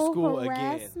sexual school again.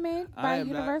 harassment I by am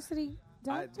not- university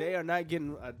They are not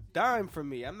getting a dime from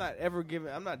me. I'm not ever giving.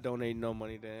 I'm not donating no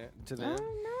money to them.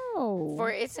 I know. For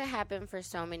it to happen for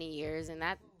so many years, and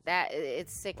that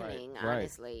it's sickening, Right, right.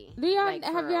 honestly. Do y'all Like,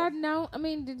 for have real. y'all known? I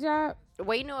mean, did y'all?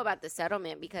 We knew about the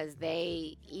settlement because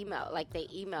they emailed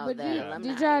But the alumni.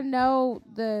 did y'all know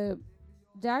the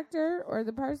doctor or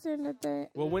the person that they?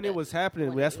 Well, when it was happening,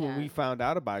 when- that's when yeah. we found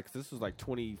out about it. Because this was like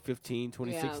 2015,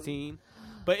 2016.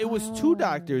 But it was two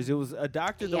doctors. It was a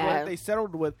doctor, the one Yeah. that they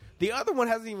settled with. The other one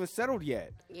hasn't even settled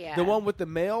yet. Yeah. The one with the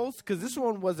males, because this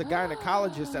one was a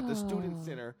gynecologist at the student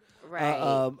center.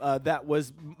 Right. that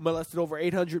was molested over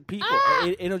 800 people,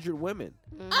 800 women.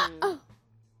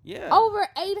 Yeah. Over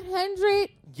 800.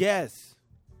 Yes.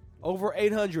 Over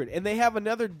 800. And they have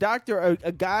another doctor,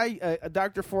 a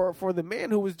doctor for the men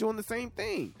who was doing the same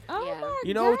thing. Oh Yeah. my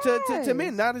You know, gosh. to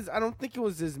men, not as I don't think it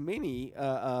was as many,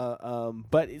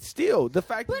 but it's still the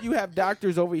fact that you have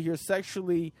doctors over here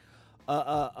sexually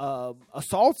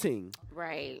assaulting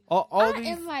Right. all I these,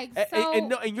 am like,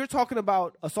 and you're talking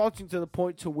about assaulting to the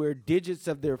point to where digits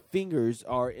of their fingers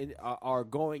are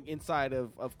going inside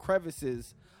of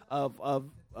crevices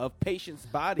of patients'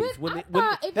 bodies But I when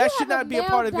thought if that you should have not a be a male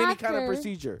part of any kind of doctor-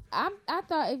 procedure. I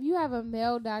thought if you have a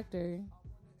male doctor,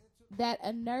 that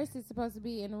a nurse is supposed to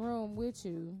be in the room with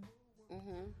you.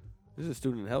 This is a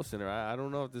student health center. I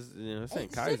don't know if this this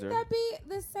ain't Shouldn't Kaiser. that be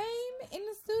the same in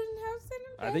the student health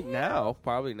center? I think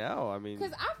probably now. I mean,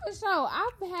 Because I for sure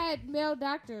I've had male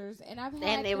doctors and I've had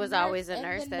And it the was nurse- always a and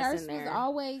nurse the that's nurse in was there.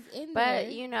 always in there.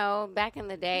 But, you know, back in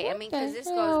the day, I What mean, the because this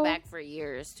hell? goes back for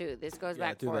years, too. This goes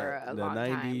back through for a the long time.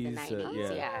 The 90s,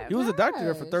 90s, yeah. He was a doctor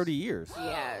there for Gosh. 30 years.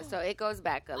 Yeah, so it goes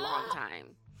back a long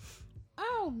time.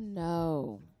 Oh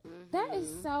no, that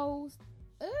is so.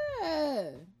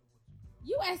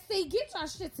 USC, get your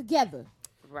shit together.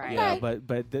 Right. Yeah, Okay.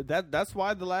 but that's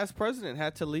why the last president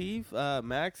had to leave.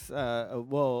 Max,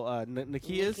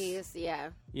 Nikias. Nikias, yeah.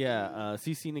 Yeah,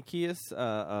 CC Nikias.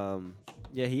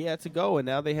 Yeah, he had to go, and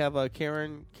now they have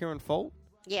Karen Folt.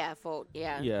 Yeah, Folt,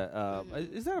 yeah. Yeah,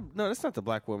 is that no? That's not the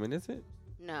black woman, is it?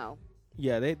 No.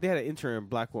 Yeah, they had an interim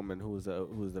black woman who was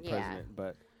the Yeah. president,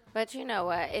 but But you know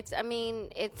what?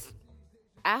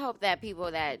 I hope that people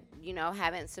that, you know,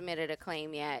 haven't submitted a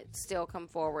claim yet still come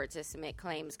forward to submit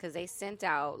claims, because they sent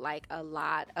out like a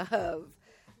lot of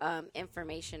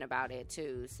information about it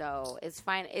too. So it's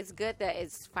fine. It's good that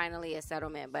it's finally a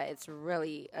settlement, but it's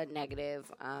really a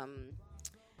negative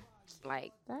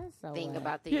That's so thing whack.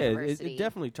 about the yeah, university. it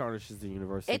definitely tarnishes the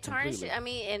university. It tarnished. completely. I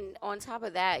mean, and on top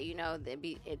of that, you know,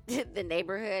 the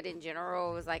neighborhood in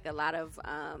general was like a lot of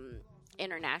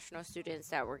international students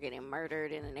that were getting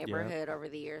murdered in the neighborhood over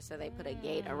the years. So they put a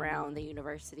gate around the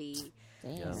university.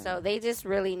 Damn. So they just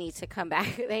really need to come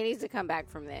back. They need to come back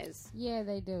from this. Yeah,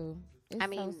 they do. It's I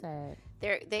mean, so sad.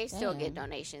 They still get Damn.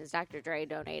 donations. Dr. Dre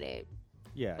donated.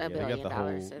 Yeah, $1 they got billion the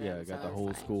whole to them, got so the it's whole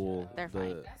fine. school. They're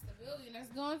fine. That's the billion that's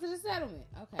going to the settlement.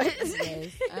 Okay.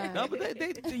 Anyways, No, but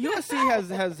the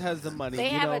USC has the money. They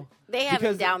you have know, they have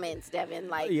because- endowments, Devin.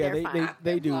 Like yeah, they're fine.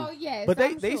 they do. Well, yes, but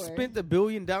I'm they sure. spent $1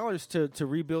 billion to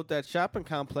rebuild that shopping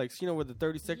complex. You know where the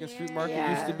 32nd Street Market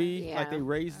Yeah. used to be. Yeah. Like they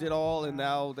raised it all, and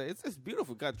now it's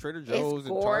beautiful. Got Trader Joe's It's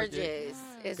and Target. gorgeous.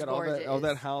 It's Got gorgeous. all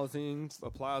that housing, a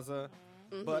plaza.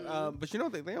 Mm-hmm. But you know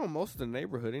they own most of the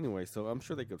neighborhood anyway, so I'm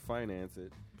sure they could finance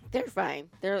it. They're fine.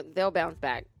 They'll bounce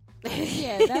back.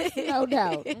 yeah, that's no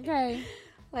doubt. Okay.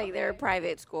 Like they're a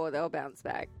private school, they'll bounce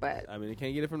back. But I mean, they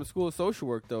can't get it from the School of Social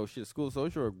Work though. Shit, School of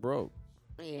Social Work broke.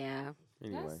 yeah,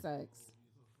 Anyway, That sucks.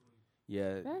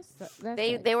 yeah, That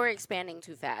they sucks. they were expanding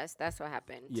too fast. That's what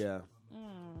happened. yeah,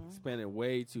 Mm. spending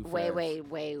way too fast. Way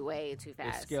too They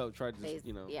fast. scaled, tried to, They-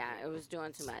 you know. Yeah, it was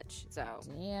doing too much. So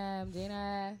Damn,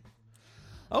 Gina.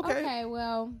 Okay.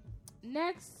 Well,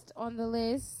 next on the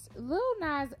list, Lil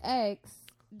Nas X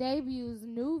debuts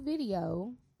new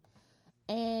video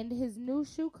and his new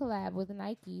shoe collab with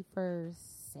Nike for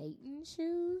Satan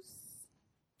shoes.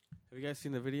 Have you guys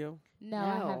seen the video? No, I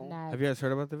have No. not. Have you guys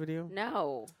heard about the video?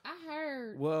 no. I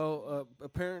heard. Well,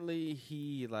 apparently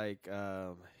he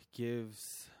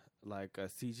gives like a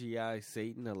CGI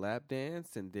Satan a lap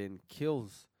dance and then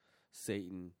kills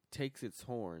Satan, takes its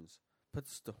horns,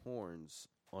 puts the horns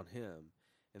on him,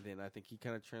 and then I think he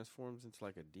kind of transforms into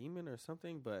like a demon or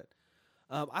something. But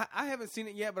I haven't seen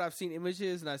it yet, but I've seen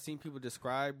images and I've seen people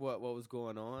describe what was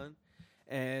going on.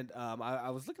 And I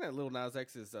was looking at Lil Nas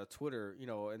X's Twitter, you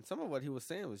know, and some of what he was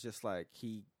saying was just like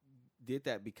he did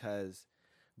that because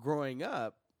growing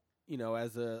up, you know,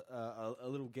 as a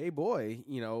little gay boy,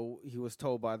 you know, he was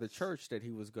told by the church that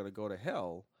he was going to go to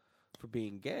hell for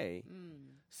being gay.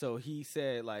 So he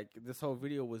said, like, this whole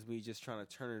video was me just trying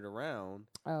to turn it around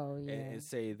Oh yeah. and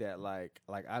say that, like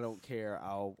I don't care.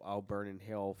 I'll burn in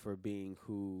hell for being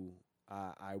who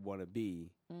I want to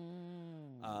be.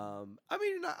 I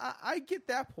mean, I get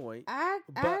that point. But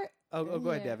go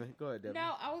ahead, yeah. Devin. Go ahead, Devin.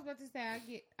 No, I was about to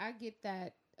say I get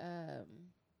that.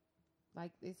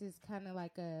 Like this is kind of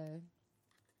like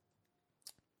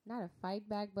not a fight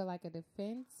back, but like a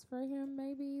defense for him,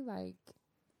 maybe like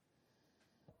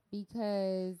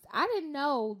because I didn't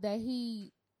know that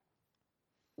he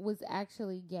was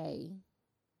actually gay.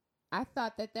 I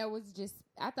thought that was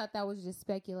just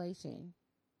speculation.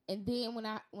 And then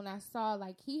when I saw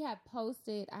like he had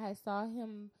posted, I had saw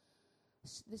him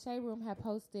the Shade Room had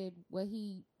posted what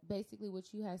you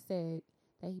had said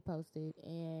that he posted,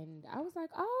 and I was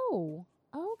like, oh,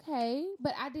 okay,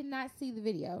 but I did not see the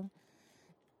video.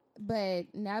 But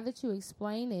now that you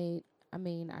explain it, I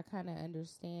mean, I kind of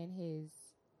understand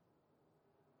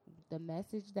the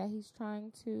message that he's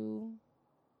trying to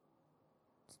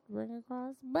bring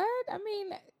across. But I mean,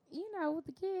 with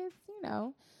the kids,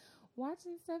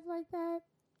 watching stuff like that,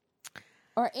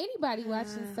 or anybody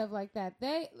watching stuff like that,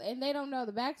 they don't know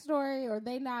the backstory, or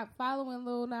they not following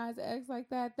Lil Nas X like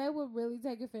that, they would really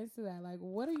take offense to that. Like,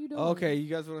 what are you doing? Okay, you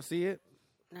guys want to see it?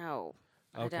 No,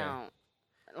 Okay. I don't.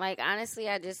 Like, honestly,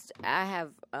 I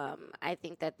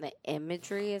think that the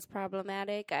imagery is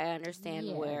problematic. I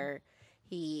understand where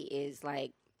he is,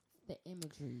 like, the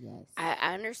imagery, yes.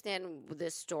 I understand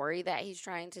the story that he's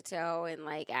trying to tell and,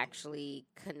 like, actually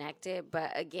connect it.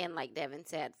 But again, like Devin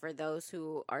said, for those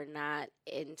who are not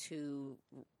into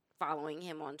following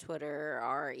him on Twitter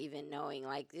or even knowing,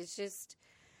 like, it's just,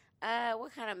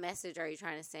 what kind of message are you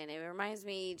trying to send? It reminds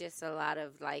me just a lot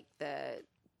of, like, the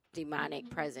demonic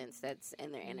presence that's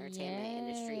in the entertainment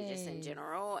industry just in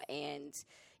general. And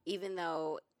even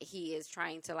though he is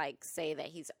trying to, like, say that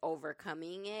he's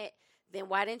overcoming it, then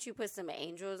why didn't you put some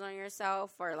angels on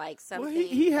yourself or like something? Well,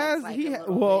 he has. Like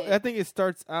I think it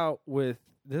starts out with.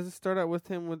 Does it start out with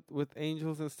him with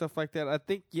angels and stuff like that? I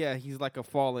think he's like a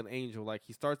fallen angel. Like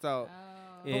he starts out.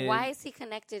 But why is he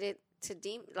connected it to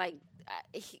demon? Like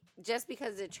just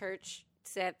because the church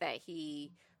said that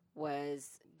he was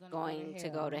going to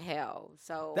go to hell.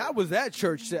 So that was that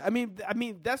church. I mean,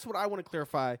 that's what I want to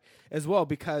clarify as well,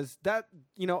 because that,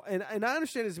 and I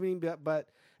understand his meaning, but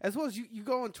as well as you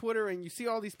go on Twitter and you see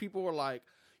all these people who are like,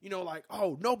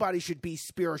 oh, nobody should be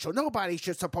spiritual. Nobody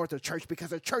should support the church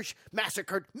because the church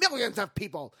massacred millions of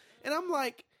people. And I'm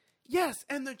like, yes.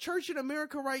 And the church in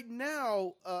America right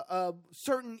now,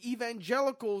 certain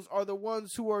evangelicals are the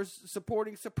ones who are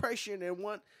supporting suppression and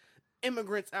want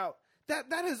immigrants out. That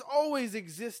has always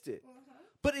existed.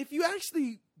 But if you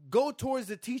actually go towards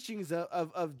the teachings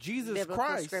of Jesus biblical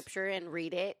Christ, scripture, and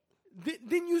read it,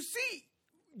 then you see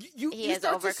he has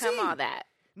overcome all that.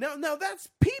 Now that's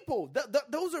people.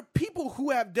 Those are people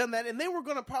who have done that, and they were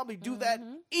going to probably do that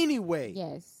anyway.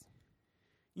 Yes.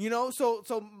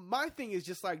 So my thing is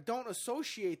just like, don't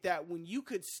associate that when you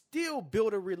could still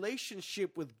build a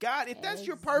relationship with God if that's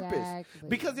your purpose.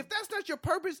 Because if that's not your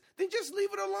purpose, then just leave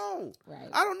it alone. Right.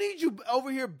 I don't need you over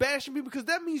here bashing me, because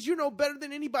that means you know better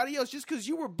than anybody else. Just because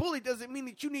you were bullied doesn't mean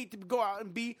that you need to go out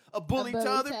and be a bully to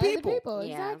other people.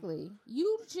 Exactly.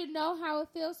 You should know how it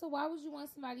feels, so why would you want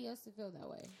somebody else to feel that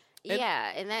way?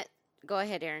 And that. Go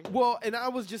ahead, Aaron. Well, and I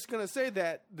was just gonna say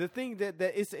that the thing that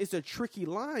it's a tricky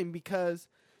line, because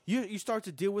you start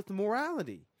to deal with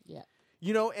morality. Yeah.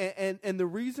 And the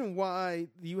reason why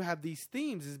you have these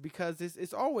themes is because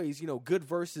it's always, good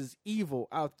versus evil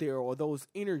out there, or those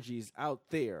energies out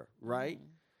there, right?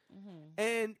 Mm-hmm.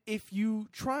 And if you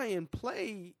try and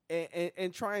play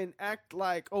and try and act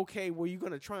like, okay, well, you're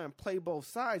going to try and play both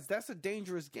sides, that's a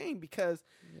dangerous game, because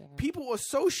people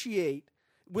associate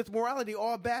with morality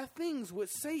all bad things with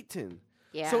Satan.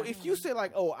 Yeah. So if you say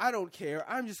like, oh, I don't care,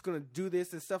 I'm just going to do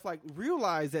this and stuff, like,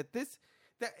 realize that that's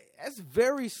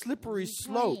very slippery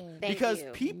slope, because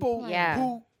people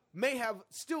who may have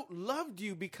still loved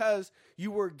you because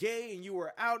you were gay and you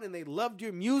were out and they loved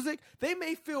your music, they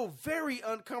may feel very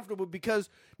uncomfortable because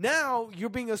now you're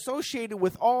being associated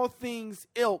with all things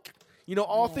ilk,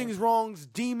 all things wrongs,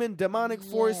 demonic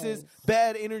forces,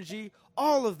 bad energy,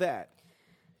 all of that.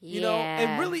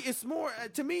 And really, it's more,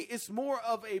 to me, it's more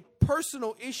of a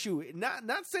personal issue.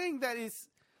 Not saying that it's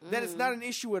not an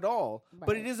issue at all,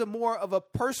 but it is more of a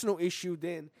personal issue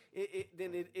than it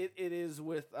is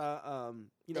with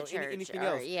anything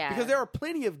else. Because there are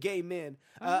plenty of gay men,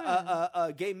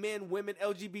 women,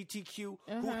 LGBTQ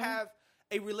who have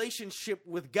a relationship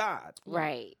with God,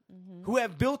 right? Who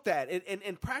have built that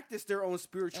and practice their own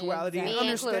spirituality. Me and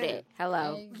understand. Included.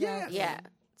 Hello. Exactly. Yeah.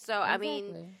 So I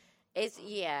mean.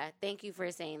 Thank you for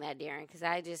saying that, Darren, because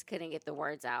I just couldn't get the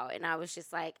words out, and I was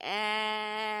just like,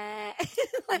 it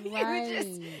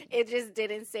just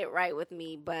didn't sit right with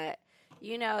me. But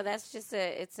that's just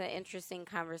it's an interesting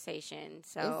conversation.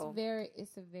 So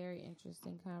it's a very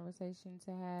interesting conversation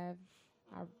to have.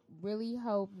 I really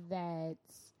hope that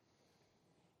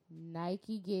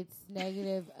Nike gets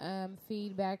negative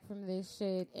feedback from this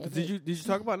shit. Did you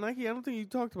talk about Nike? I don't think you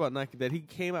talked about Nike. That he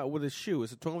came out with a shoe.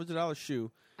 It's a $1,200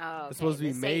 shoe. Oh, okay. It's supposed to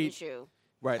be made. Shoe.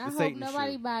 Right. I the hope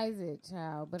nobody buys it,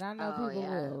 child. But I know people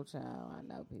will, child. I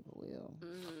know people will.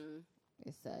 Mm-hmm.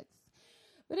 It sucks.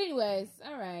 But anyways,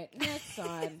 all right. Next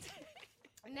on.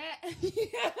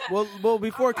 Well,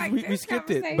 before I because like we this skipped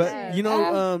it, but conversation. you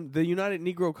know, the United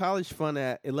Negro College Fund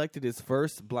elected its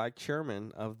first black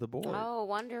chairman of the board. Oh,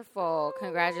 wonderful!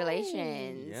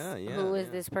 Congratulations. Yeah, yeah, Who is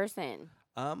yeah. this person?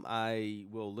 I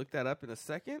will look that up in a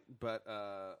second, but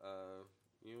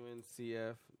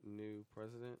UNCF new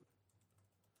president,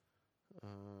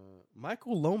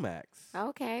 Michael Lomax,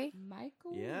 Okay.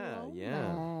 Michael. Yeah,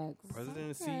 Lomax. president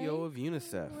and Okay. CEO of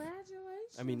UNICEF.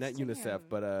 Congratulations. I mean, not to UNICEF, him.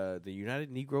 but the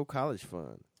United Negro College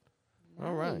Fund.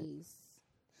 All right. Nice.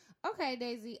 Okay,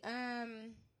 Daisy.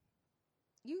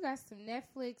 You got some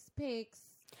Netflix picks.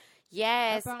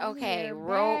 Yes. up on Okay. here.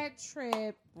 Real, Bad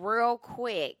Trip. real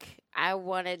quick, I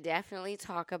want to definitely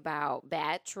talk about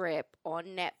Bad Trip on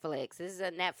Netflix. This is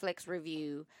a Netflix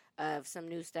review of some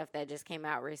new stuff that just came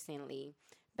out recently.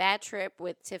 Bad Trip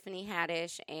with Tiffany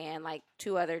Haddish and like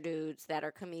two other dudes that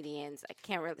are comedians. I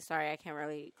can't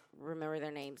really remember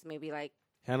their names. Maybe like,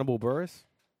 Hannibal Buress.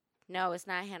 no, it's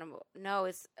not Hannibal. No,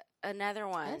 it's another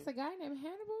one. That's a guy named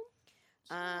Hannibal.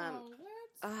 Um,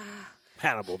 What?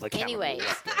 Hannibal the cannibal. Anyways,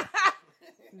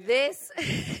 this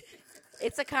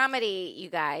it's a comedy, you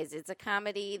guys. It's a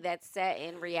comedy that's set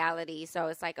in reality, so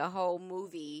it's like a whole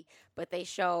movie, but they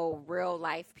show real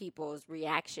life people's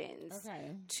reactions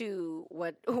Okay. to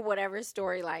whatever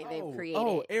storyline they've created.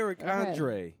 Oh, Eric Okay.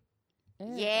 Andre.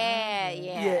 Yeah,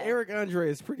 yeah. Yeah, Eric Andre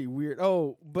is pretty weird.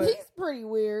 Oh, but He's pretty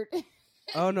weird.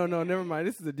 oh no, never mind.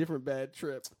 This is a different Bad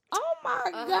Trip. Oh my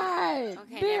God.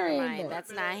 Okay, Darren. never mind.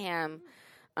 That's not him.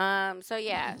 So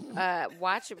yeah,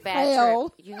 watch Bad Fail.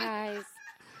 Trip, you guys.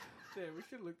 Damn, we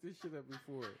should look this shit up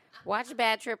before. Watch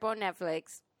Bad Trip on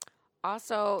Netflix.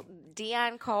 Also,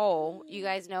 Dion Cole, you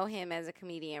guys know him as a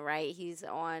comedian, right? He's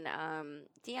on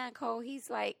Dion Cole. He's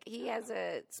like he has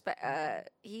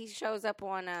he shows up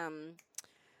on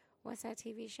what's that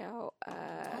TV show? I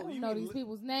you don't know mean these li-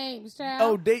 people's names, child.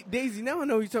 Oh, Daisy. Now I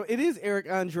know you're talking. It is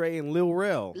Eric Andre and Lil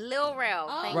Rel. Lil Rel.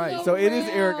 Oh, Thank Right, you. Lil so it is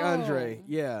Rel. Eric Andre.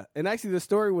 Yeah, and actually the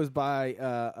story was by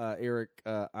Eric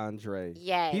Andre.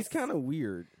 Yes. He's kind of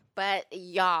weird. But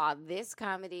y'all, this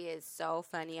comedy is so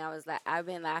funny. I've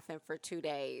been laughing for 2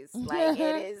 days. Like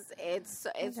it's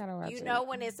gotta watch you know it.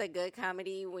 when it's a good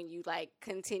comedy when you like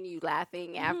continue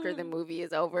laughing after the movie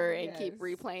is over and keep Yes.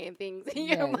 replaying things in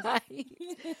your Yes.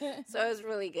 mind. So it's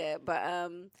really good. But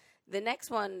the next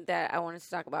one that I wanted to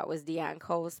talk about was Dion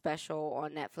Cole's special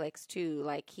on Netflix too.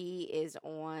 Like he is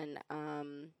on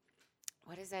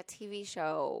what is that TV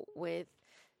show with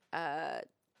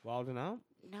Wild and Out.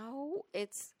 no,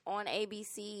 it's on ABC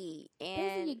Daisy,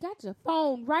 and you got your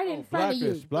phone right in front of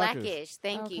you. Blackish.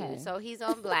 Thank you. Okay. So he's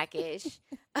on Blackish.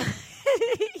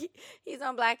 He's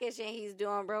on Blackish and he's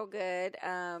doing real good.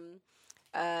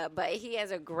 But he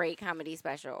has a great comedy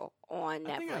special on Netflix.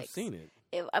 I think I've seen it.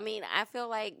 I feel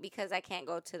like because I can't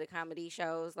go to the comedy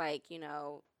shows like,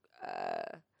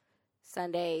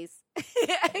 Sundays.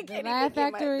 I can't even Laugh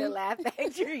get Factory? the Laugh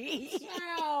Factory.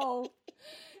 Child.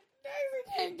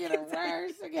 Daisy can't get her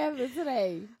words together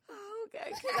today. Oh, okay,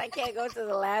 because I can't go to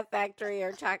the Laugh Factory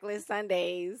or Chocolate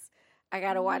Sundays. I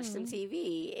got to watch some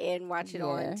TV and watch it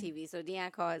on Yeah. TV. So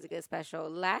Dion Cole has a good special.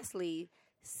 Lastly,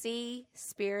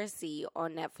 Seaspiracy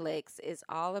on Netflix is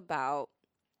all about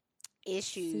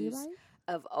issues life?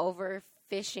 of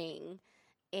overfishing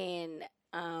in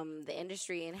the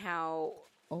industry and how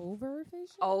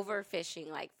overfishing,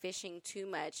 like fishing too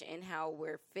much, and how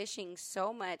we're fishing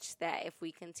so much that if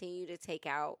we continue to take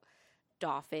out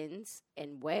dolphins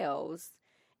and whales,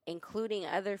 including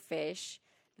other fish,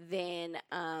 then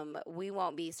we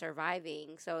won't be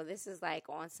surviving. So this is like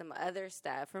on some other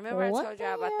stuff. Remember What I told the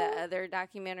y'all about the hell? other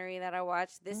documentary that I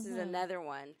watched? This is another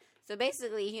one. So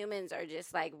basically humans are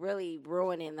just like really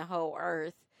ruining the whole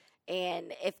earth.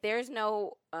 And if there's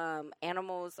no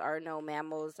animals or no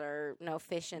mammals or no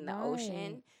fish in the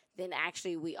ocean, then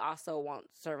actually we also won't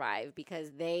survive because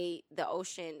the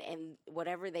ocean and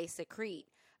whatever they secrete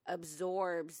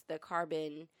absorbs the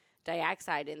carbon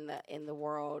dioxide in the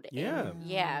world. Yeah. And,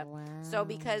 yeah. Wow. So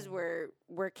because we're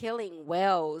killing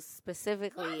whales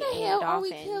specifically Why the and hell are we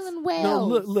dolphins. killing whales? No,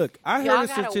 look. I Y'all heard a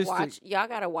gotta statistic. watch. Y'all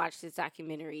gotta watch this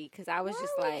documentary because I was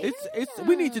just like, It's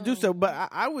we need to do so, but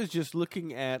I was just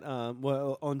looking at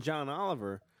on John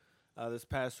Oliver this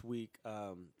past week,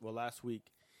 last week,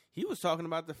 he was talking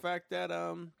about the fact that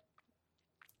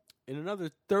in another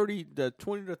 20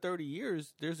 to 30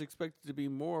 years, there's expected to be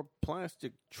more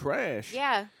plastic trash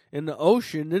yeah. in the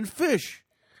ocean than fish.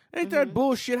 Ain't that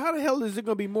bullshit? How the hell is there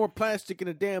gonna be more plastic in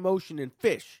the damn ocean than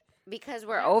fish? Because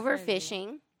we're That's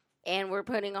overfishing and we're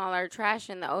putting all our trash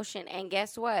in the ocean. And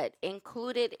guess what?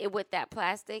 Included with that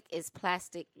plastic is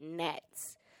plastic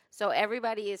nets. So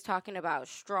everybody is talking about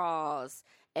straws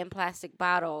and plastic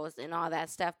bottles and all that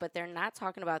stuff, but they're not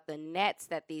talking about the nets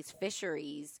that these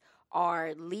fisheries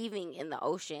are leaving in the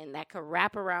ocean that could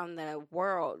wrap around the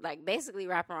world, like basically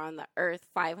wrap around the earth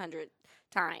 500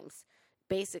 times.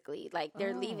 Basically, like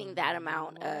they're leaving that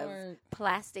amount of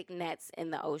plastic nets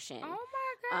in the ocean. Oh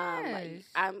my gosh!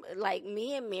 I'm like,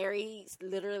 me and Mary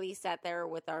literally sat there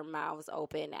with our mouths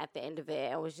open at the end of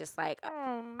it and was just like,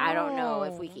 Oh, no. I don't know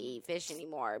if we can eat fish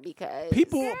anymore because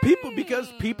People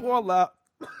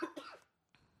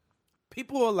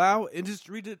allow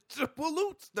industry to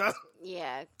pollute stuff.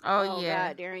 Yeah. Oh,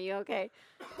 yeah. God, Darren, you okay?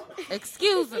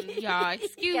 Excuse him, y'all.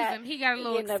 Excuse him. He got a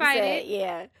little Getting excited. upset,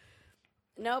 yeah.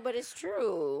 No, but it's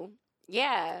true.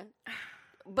 Yeah.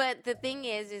 But the thing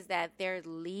is that they're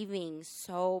leaving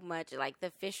so much. Like, the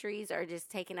fisheries are just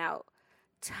taking out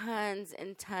tons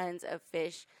and tons of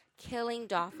fish, killing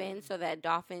dolphins so that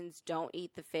dolphins don't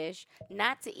eat the fish.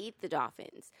 Not to eat the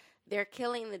dolphins. They're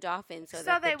killing the dolphins so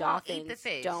that they the won't eat dolphins the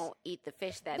fish. don't eat the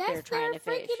fish that That's they're trying their to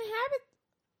fish. freaking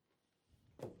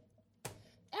habit.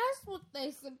 That's what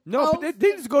they supposed No, but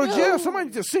they just go to jail. do. Somebody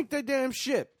just sink their damn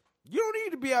ship. You don't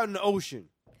need to be out in the ocean.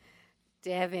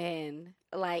 Devin,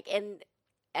 like, and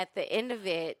at the end of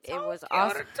it, it was Kill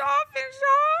also. the dolphins,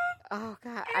 y'all. Oh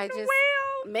God, And I the just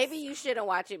whales. maybe you shouldn't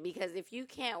watch it because if you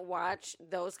can't watch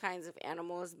those kinds of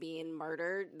animals being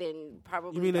murdered, then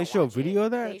probably You mean they don't show watch video it.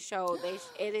 of that? They show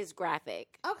it is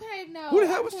graphic. Okay, no. Who the I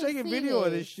hell was can't taking see video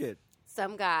of this shit?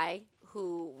 Some guy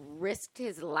who risked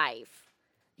his life.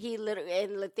 He literally,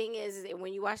 and the thing is,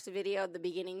 when you watch the video, the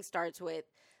beginning starts with,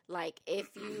 like, if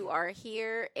you are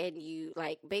here and you,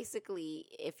 like, basically,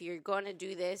 if you're going to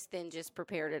do this, then just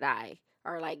prepare to die.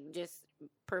 Or, like, just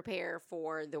prepare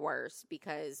for the worst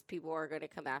because people are going to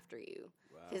come after you.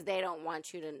 Because they don't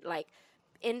want you to, like,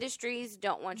 industries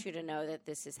don't want you to know that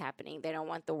this is happening. They don't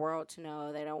want the world to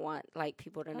know. They don't want, like,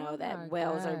 people to know Oh my that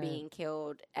whales are God. being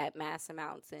killed at mass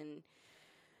amounts. And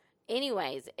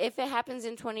anyways, if it happens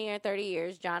in 20 or 30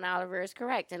 years, John Oliver is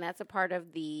correct. And that's a part of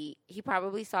he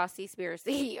probably saw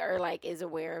Seaspiracy or, like, is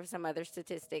aware of some other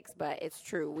statistics. But it's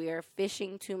true. We are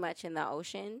fishing too much in the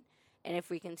ocean. And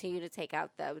if we continue to take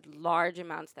out the large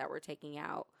amounts that we're taking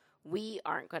out, we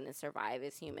aren't going to survive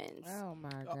as humans. Oh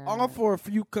my god. All for a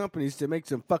few companies to make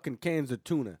some fucking cans of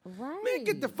tuna. Right. Man,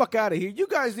 get the fuck out of here. You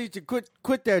guys need to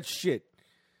quit that shit.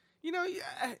 You know,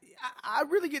 I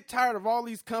really get tired of all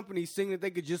these companies saying that they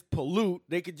could just pollute.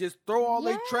 They could just throw all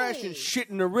their trash and Yes. shit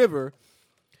in the river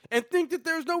and think that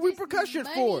there's no repercussion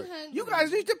money for it. hungry. You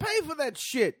guys need to pay for that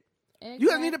shit. You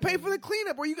guys need to pay for the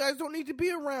cleanup or you guys don't need to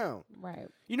be around. Right.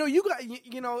 You know,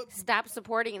 you know, Stop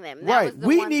supporting them. That right. was the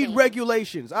We one need thing.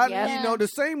 regulations. Yeah. You know, the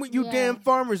same with you Yeah. damn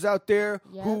farmers out there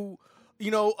Yeah. who, you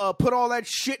know, put all that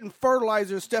shit in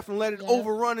fertilizer and stuff and let it Yeah.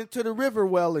 overrun into the river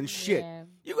well and shit. Yeah.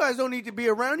 You guys don't need to be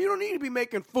around. You don't need to be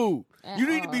making food. At You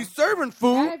need to be all. serving Now,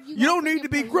 food. if You don't gonna need to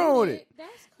be pollute growing it.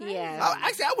 That's crazy. Yeah.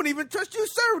 Actually, I wouldn't even trust you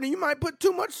serving it. You might put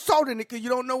too much salt in it because you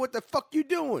don't know what the fuck you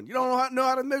doing. You don't know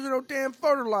how to measure no damn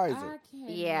fertilizer. I can't.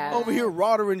 Yeah. Over here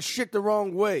watering shit the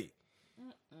wrong way.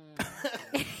 But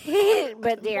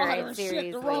Watering Darren, shit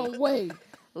seriously. the wrong way. It's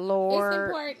Lord.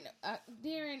 important,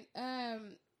 Darren.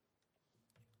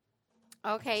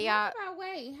 Okay, y'all. Talk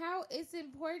about how it's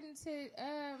important to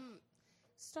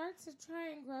start to try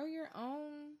and grow your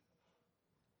own.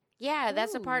 Yeah,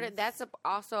 that's foods.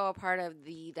 Also a part of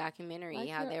the documentary. Like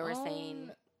how your they were own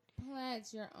saying.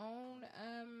 plants, your own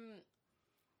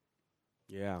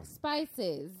Yeah.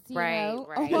 spices, you Right, know,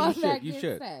 right. all You should, that you good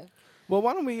should. stuff. Well,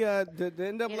 why don't we the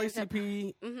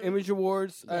NAACP Mhm. Image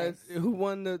Awards? Yes. Who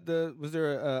won the? Was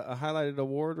there a highlighted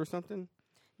award or something?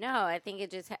 No, I think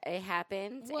it just it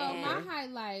happened. Well, and my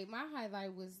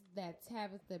highlight was that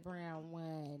Tabitha Brown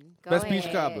won. Go Best ahead.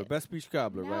 beach cobbler. Best beach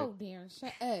cobbler, No, right? Darren,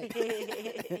 shut up.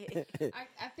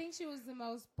 I think she was the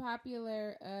most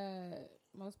popular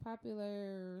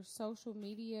social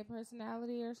media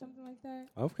personality or something like that.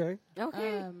 Okay.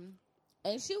 Okay.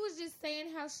 And she was just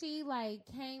saying how she like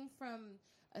came from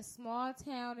a small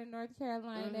town in North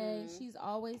Carolina. And she's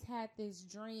always had this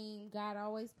dream. God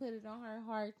always put it on her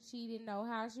heart. She didn't know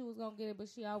how she was gonna get it, but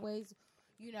she always,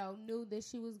 knew that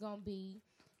she was gonna be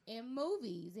in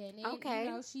movies. And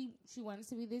then, she wanted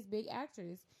to be this big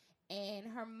actress. And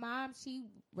her mom, she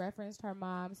referenced her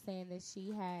mom saying that she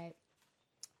had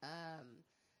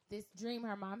this dream.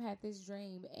 Her mom had this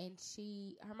dream, and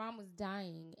her mom was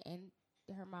dying, and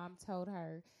her mom told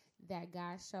her that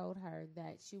God showed her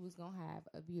that she was going to have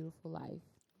a beautiful life.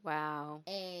 Wow.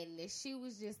 And she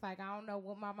was just like, I don't know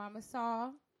what my mama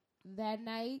saw that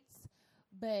night,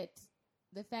 but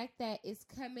the fact that it's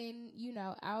coming,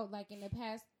 out like in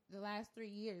the last 3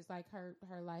 years, like her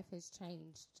life has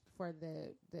changed for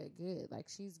the good. Like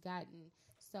she's gotten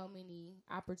so many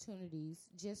opportunities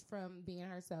just from being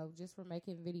herself, just from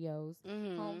making videos,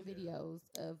 home videos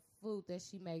of food that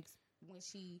she makes when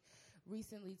she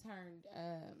recently turned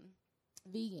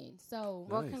vegan. So,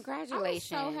 Well, Nice.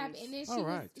 congratulations. I was so happy, and then All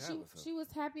right, she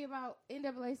was happy about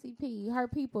NAACP, her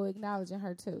people acknowledging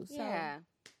her too. So Yeah,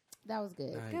 that was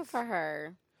good. Nice. good for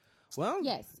her. Well,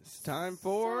 Yes. it's time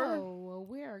for. So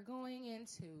we are going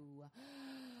into.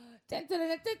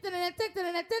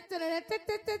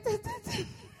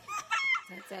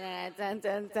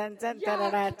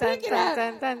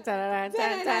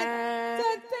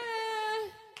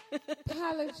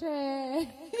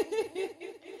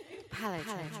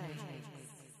 Politics.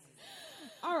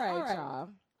 All right, y'all.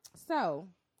 So,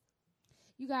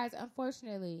 you guys,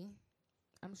 unfortunately,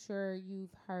 I'm sure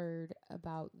you've heard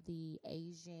about the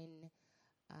Asian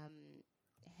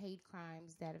hate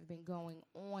crimes that have been going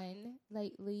on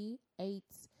lately. 8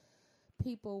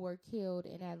 people were killed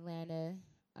in Atlanta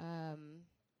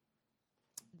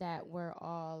that were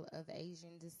all of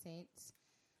Asian descent.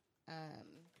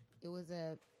 It was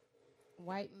a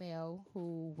white male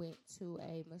who went to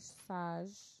a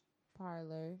massage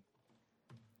parlor.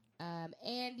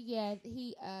 And yeah,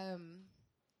 he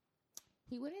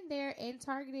went in there and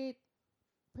targeted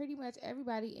pretty much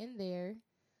everybody in there.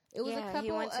 It was a couple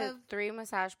he went to of 3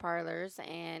 massage parlors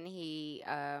and he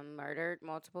murdered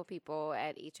multiple people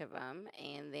at each of them,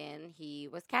 and then he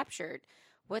was captured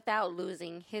without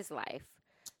losing his life.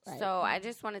 Right. So I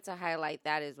just wanted to highlight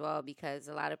that as well, because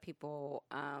a lot of people,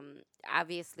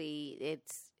 obviously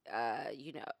it's,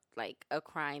 like a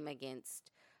crime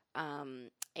against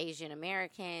Asian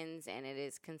Americans, and it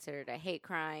is considered a hate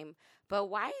crime. But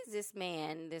why is this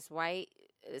man, this white,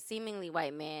 seemingly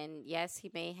white man, yes, he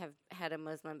may have had a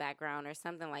Muslim background or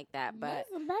something like that, but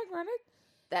Muslim background.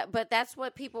 but that's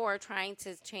what people are trying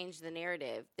to change the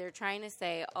narrative. They're trying to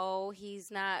say, oh,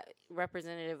 he's not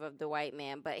representative of the white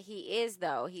man, but he is,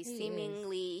 though.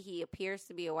 He appears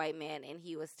to be a white man, and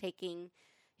he was taken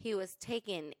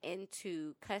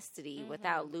into custody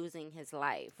without losing his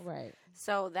life. Right.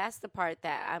 So that's the part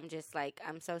that I'm just like,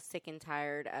 I'm so sick and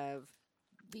tired of.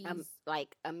 These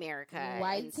Like America,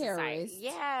 white and society. terrorists.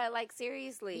 Yeah, like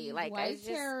seriously, these like white just,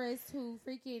 terrorists who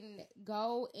freaking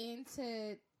go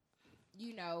into,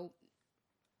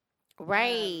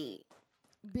 right.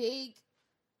 big.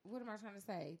 What am I trying to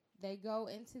say? They go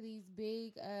into these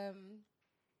big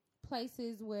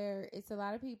places where it's a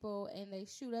lot of people, and they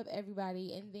shoot up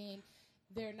everybody, and then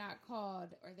they're not called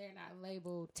or they're not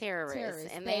labeled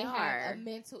terrorists, and they they have are a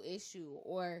mental issue,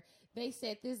 or they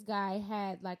said this guy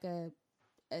had like a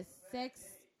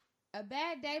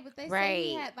bad day, but they said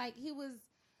he had he was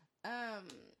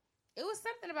it was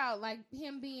something about like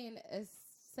him being a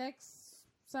sex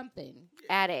something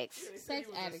addict. sex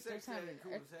addict or something.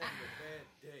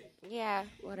 Yeah,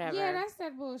 whatever. Yeah, that's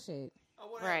that bullshit. Oh,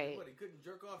 what Right. happened? What, he couldn't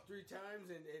jerk off 3 times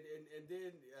and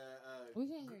then We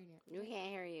can't hear you. We can't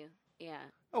hear you. Yeah.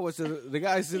 Oh, so the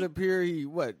guy sit up here, he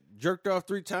jerked off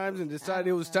 3 times and decided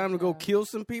it was time to go kill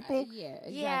some people? Yeah,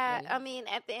 exactly. Yeah, I mean,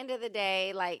 at the end of the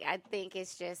day, like, I think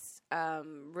it's just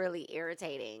really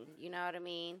irritating. You know what I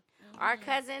mean? Our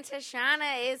cousin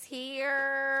Tashana is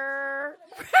here.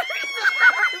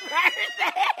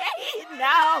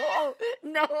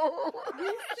 No.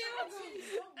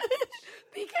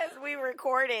 Because we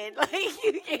recorded. Like,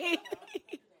 you can't.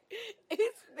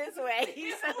 It's this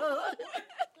way. So.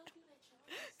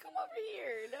 Come over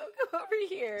here. No, come over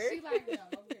here. She like, no,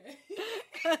 okay.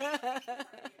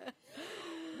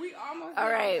 We almost All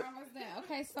there, right. we almost there.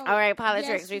 Okay, so All right,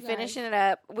 Politics. yes, We you guys. finishing it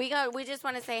up. We just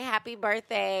want to say happy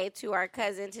birthday to our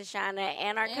cousin Tashana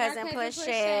and our cousin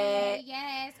Plachette.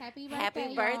 Yes, happy birthday. Happy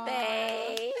y'all.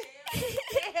 birthday.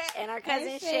 And our cousin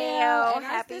And Shell. and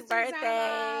our Happy sister birthday.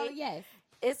 Zara. Yes.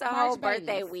 It's a March whole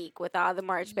birthday babies. week with all the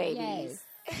March babies.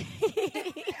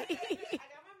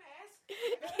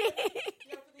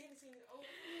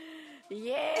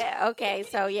 Yeah, okay.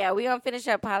 So, yeah, we're going to finish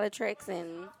up Politics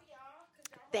and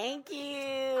thank you.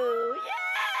 Yeah.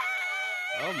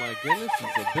 Oh, my goodness.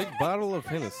 It's a big bottle of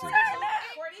Hennessy.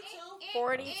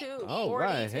 42. All 42.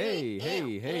 right. Hey.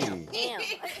 Damn.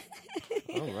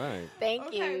 All right. Thank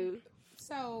Okay. you.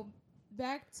 So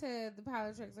back to the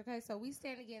politics. Okay, so we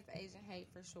stand against Asian hate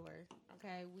for sure.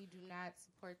 Okay, we do not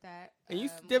support that. And you,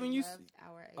 We Devin, you. love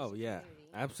our Asian Oh yeah, community.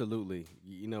 absolutely.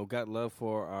 Got love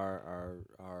for our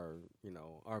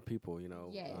our people.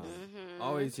 Yes.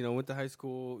 Always went to high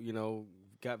school.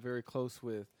 Got very close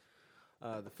with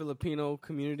the Filipino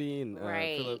community and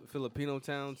Right. Filipino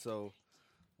town. So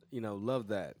love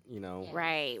that.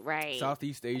 Right.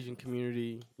 Southeast Asian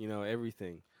community.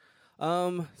 Everything.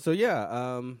 So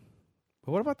yeah.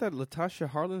 But what about that Latasha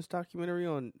Harlins documentary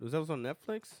was on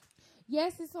Netflix?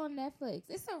 Yes, it's on Netflix.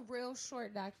 It's a real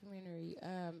short documentary.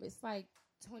 It's like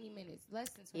 20 minutes, less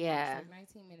than 20 minutes, like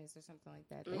 19 minutes or something like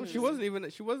that. Well, she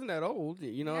wasn't that old,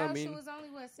 you know. No, I mean, she was only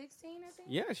 16, I think.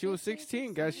 Yeah, she was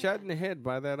 16. Got shot in the head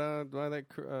by that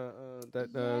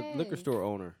liquor store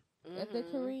owner. The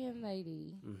Korean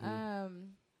lady.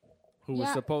 Who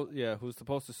was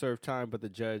supposed to serve time, but the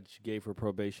judge gave her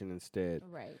probation instead.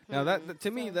 Right. Now that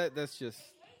to me that's just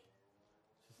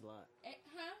a lot.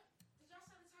 Huh?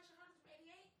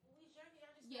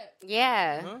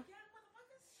 Yeah. Huh?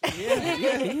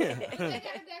 Yeah. They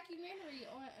got a documentary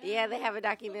on. Yeah, they have a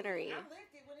documentary. I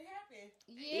lived it when it happened.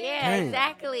 Yeah, Dang.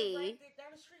 exactly. Right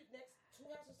down the street, next 2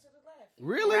 houses to the left.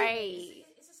 Really? Right.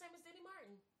 It's the same as Denny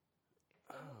Martin.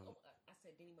 Oh. I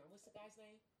said Denny Martin. What's the guy's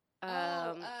name?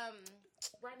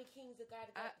 Rodney King's the guy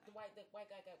that got the white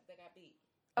guy that got beat.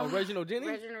 Oh, Reginald Denny?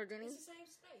 Reginald Denny? It's the same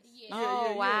space. Yeah.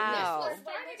 Oh, wow. That's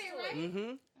what started it, right?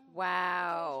 Mm-hmm.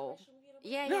 Wow.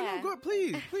 Yeah, No, yeah. go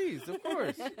please, of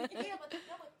course. Yeah, but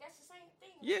that's the same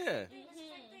thing. Yeah. That's the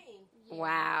same thing.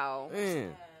 Wow.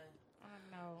 Man. I don't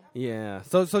know. Yeah.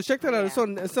 So check that out.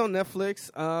 Yeah. It's on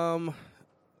Netflix.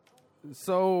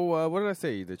 So what did I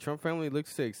say? The Trump family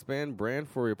looks to expand brand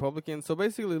for Republicans. So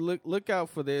basically, look out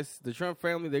for this. The Trump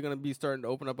family, they're going to be starting to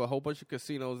open up a whole bunch of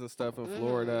casinos and stuff in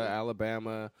Florida,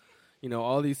 Alabama,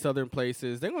 all these southern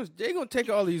places. They're gonna take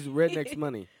all these rednecks'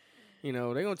 money. They're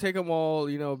gonna take them all.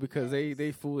 Because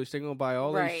they foolish. They're gonna buy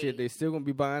all this shit. They still gonna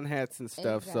be buying hats and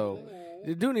stuff. So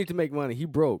they do need to make money. He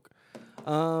broke.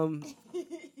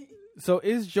 So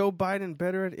is Joe Biden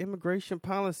better at immigration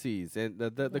policies and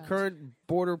the current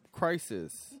border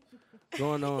crisis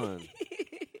going on?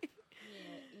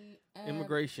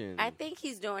 Immigration. I think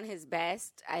he's doing his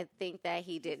best. I think that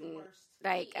he didn't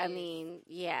I don't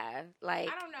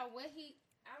know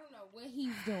what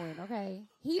he's doing. Okay,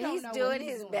 he's doing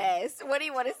his best. What do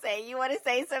you want to say? You want to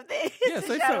say something? Yeah,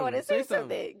 say Shauna something. want to say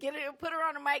something. Get it. Put her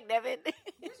on the mic, Devin.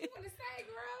 What you want to say,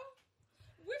 girl?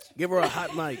 Give her a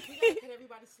hot mic. We gotta cut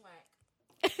everybody slack.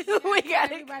 We got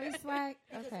Everybody slack.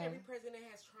 Because Okay. every president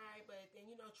has tried, but then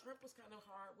Trump was kind of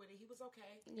hard with it. He was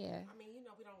okay. Yeah. I mean, we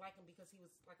don't like him because he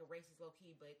was like a racist low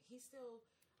key, but he's still.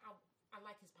 I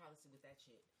like his policy with that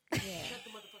shit. Yeah. Shut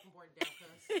the motherfucking border down,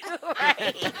 cuz.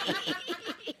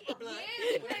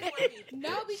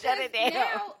 No, because Shut it down.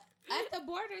 now at the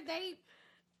border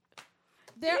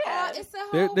it's a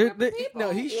whole They're- group of people.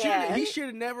 No, he Yeah.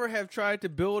 should never have tried to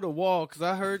build a wall because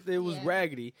I heard it was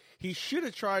raggedy. He should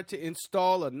have tried to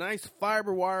install a nice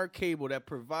fiber wire cable that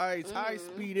provides high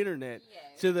speed internet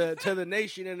to the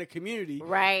nation and the community.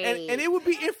 Right. And it would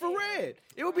be infrared.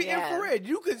 It would be Yeah. infrared.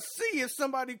 You could see if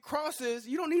somebody crosses.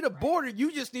 You don't need a border.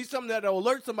 You just need something that'll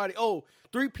alert somebody. Oh,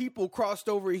 3 people crossed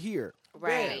over here.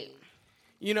 Right.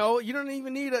 You don't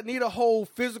even need a whole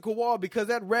physical wall because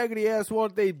that raggedy ass wall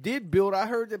that they did build. I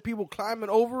heard that people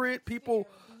climbing over it. People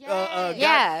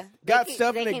got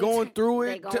stuff and they going through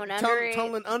it,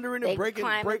 tumbling under it and breaking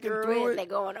through it. They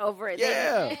going over it.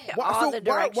 Yeah. All the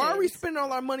directions. Why are we spending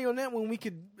all our money on that when we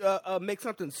could make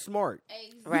something smart?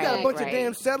 Exactly. We got a bunch of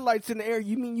damn satellites in the air.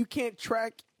 You mean you can't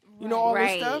track all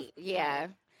this stuff? Yeah.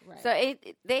 Right.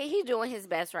 So he's doing his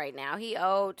best right now. He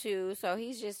owed too, so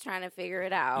he's just trying to figure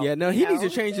it out. Yeah, no, he needs to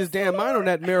change his damn mind on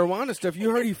that marijuana stuff. You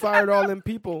heard he fired all them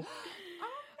people.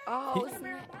 Oh, The 5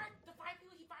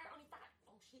 people he fired only 5.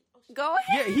 Oh shit. go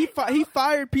ahead. Yeah, he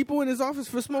fired people in his office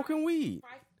for smoking weed.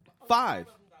 5.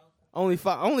 Only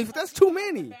 5. Only that's too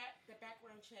many. The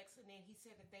background checks, and then he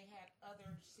said that they had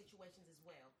other situations as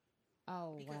well.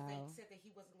 Oh, Because wow. they said that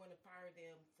he wasn't going to fire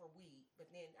them for weed, but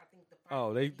then I think the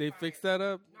Oh, they fixed that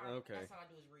up? No, Okay. That's all I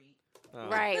do is read.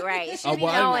 Right. She Oh, be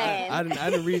well, knowing. I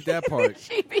didn't read that part.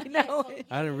 She be knowing.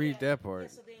 I didn't read that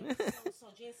part. So then, so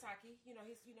Jen Psaki,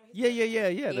 his Yeah.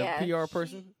 Yeah. The PR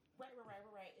person. Right.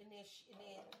 And then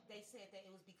they said that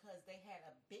it was because they had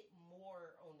a bit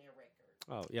more on their record.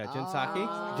 Oh, yeah, Jen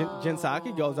Psaki. Jen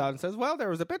Psaki goes out and says, well, there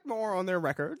was a bit more on their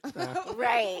record.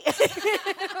 Right.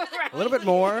 A little bit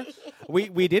more.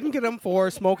 We didn't get them for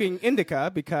smoking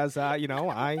indica because,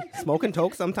 I smoke and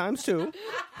toke sometimes, too.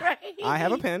 Right. I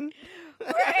have a pen.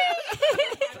 I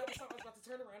was about to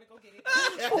turn around and go get it.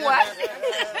 What?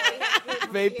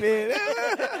 Vape pen.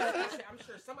 I'm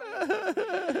sure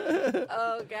somebody.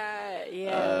 Oh God.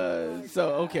 Yeah.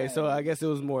 So I guess it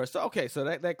was more. So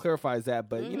that clarifies that.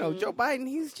 But Joe Biden,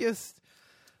 he's just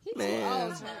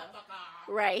man.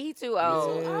 Right. He too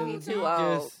old. Yeah, he he too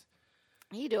old. just,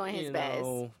 He doing his best.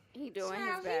 know. He doing his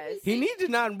Child, best. He need to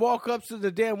not walk up to the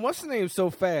damn what's the name so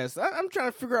fast. I'm trying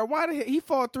to figure out why he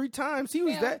fought 3 times. He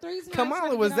was Failed that 3 times trying Kamala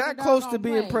to was get on that the close to doggone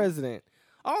being plane. president.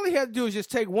 All he had to do is just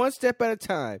take one step at a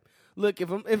time. Look, if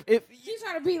She's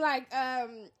trying to be like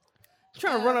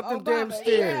trying to run up them Obama, damn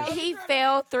stairs. He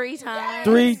fell 3 times.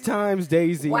 3 times,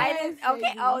 Daisy. Why did?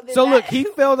 Okay. Oh, So look, he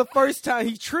fell the first time.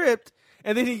 He tripped,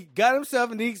 and then he got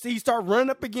himself, and he started running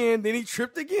up again. Then he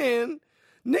tripped again.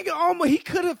 Nigga, almost he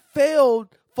could have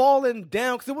fallen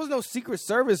down because there was no Secret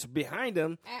Service behind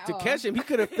him to catch him. He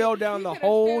could have fell down the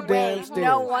whole damn stairs.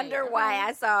 No wonder why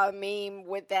I saw a meme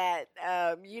with that,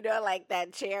 like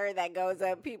that chair that goes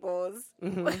up people's.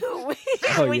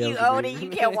 Mm-hmm. when you own it, you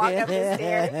can't walk up the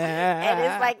stairs. And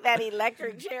it's like that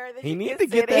electric chair that He you need can to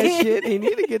get sit that in. shit. He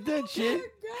need to get that shit.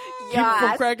 Keep him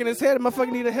from cracking his head.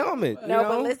 Motherfucker need a helmet. No, you know?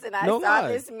 but listen, I No saw lie.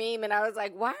 this meme and I was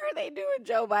like, why are they doing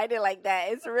Joe Biden like that?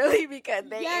 It's really because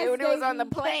it was on the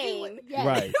plane. Yes.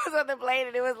 Right. It was on the plane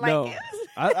and it was like, No,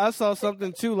 I saw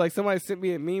something too. Like somebody sent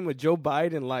me a meme with Joe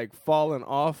Biden like falling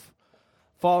all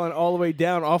the way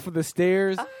down off of the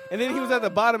stairs, and then he was at the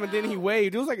bottom, and then he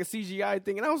waved. It was like a CGI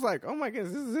thing, and I was like, "Oh my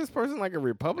goodness, is this person like a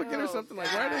Republican or something?"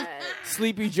 Like right,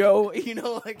 Sleepy Joe,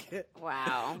 like.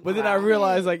 wow. But then I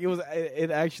realized like it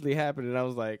actually happened, and I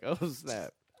was like, "Oh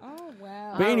snap." Oh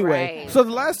wow. But anyway, right. so the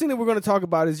last thing that we're going to talk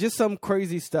about is just some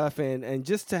crazy stuff, and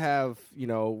just to have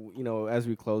as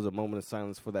we close, a moment of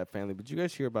silence for that family. But you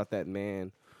guys hear about that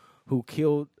man who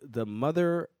killed the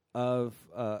mother of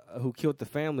who killed the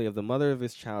family of the mother of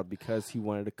his child because he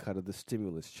wanted a cut of the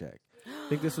stimulus check. I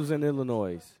think this was in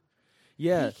Illinois.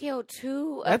 Yeah, He killed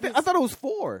 2 I of his... thought it was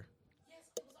 4.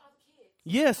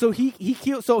 Yeah, so he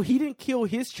killed. So he didn't kill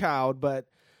his child, but.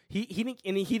 He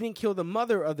didn't kill the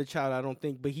mother of the child, I don't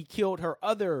think, but he killed her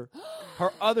other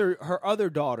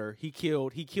daughter. He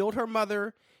killed her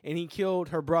mother, and he killed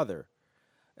her brother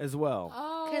as well.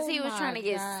 Because he was trying to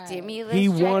get stimulus He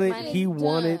check wanted money.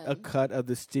 wanted a cut of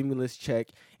the stimulus check,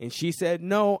 and she said,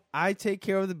 "No, I take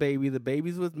care of the baby. The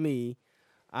baby's with me.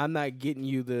 I'm not getting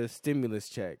you the stimulus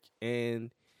check."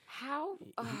 And How?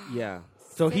 yeah,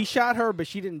 so he shot her, but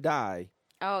she didn't die.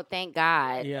 Oh, thank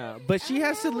God. Yeah, but she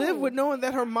has to live with knowing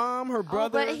that her mom, her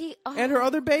brother, and her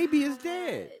other baby is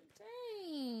dead.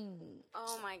 Dang.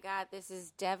 Oh my God, this is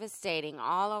devastating.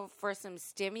 For some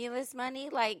stimulus money?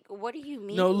 Like, what do you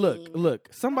mean? No, look.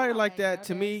 Somebody like that, no,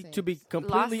 to that me, makes to be sense.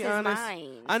 completely Lost his honest,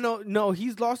 mind. I know. No,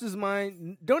 he's lost his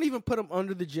mind. Don't even put him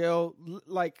under the jail.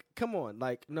 Like, come on.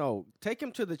 Like, no, take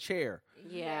him to the chair.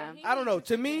 Yeah. I don't know.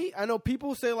 To me, I know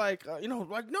people say like,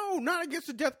 no, not against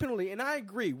the death penalty, and I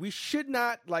agree. We should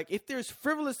not if there's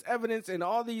frivolous evidence and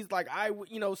all these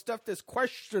stuff that's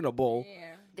questionable.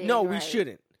 Yeah. No, we Right.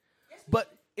 shouldn't.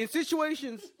 But in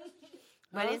situations.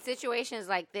 But in situations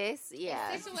like this,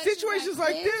 yeah. Situations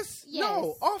like this,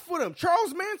 no, off with him.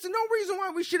 Charles Manson, no reason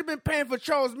why we should have been paying for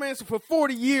Charles Manson for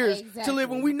 40 years to live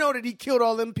when we know that he killed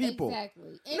all them people.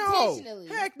 Exactly. No, Intentionally.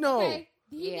 heck no. Okay?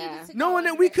 He Yeah. needed to Knowing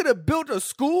go that we and- could have built a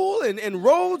school and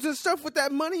roads and stuff with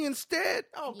that money instead.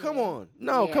 Oh, come on.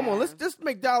 No, come on. Yeah. Let's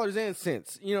make dollars and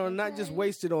cents. Not just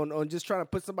waste it on just trying to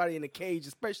put somebody in a cage,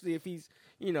 especially if he's,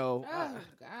 Oh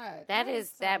God.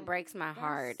 That breaks my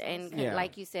heart. so And sad. Yeah.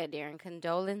 like you said, Darren,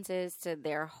 condolences to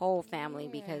their whole family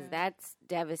because that's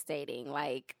devastating.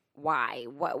 Like, why?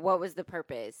 What was the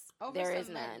purpose? Over There some is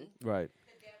money. none. right.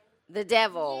 The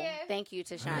devil. Yeah. Thank you,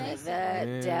 Tashana. Basically. The Yeah.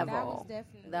 That devil. was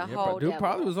definitely The Yeah, whole dude devil.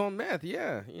 probably was on meth.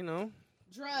 Yeah,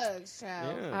 drugs,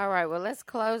 child. Yeah. All right, well, let's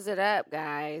close it up,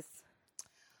 guys.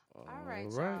 All right,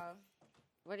 All right. y'all.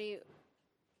 What do you...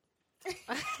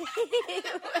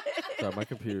 Sorry, my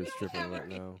computer's tripping right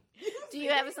now. Do you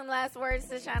have some last words,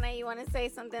 Tashana? You want to say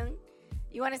something?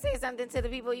 You want to say something to the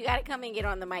people? You got to come and get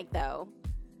on the mic, though.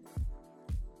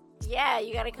 Yeah,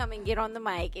 you got to come and get on the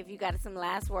mic if you got some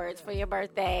last words for your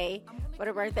birthday. For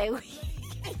the birthday week.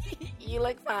 You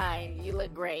look fine. You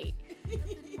look great.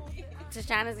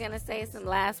 Tashana's going to say some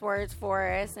last words for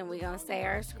us, and we're going to say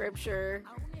our scripture.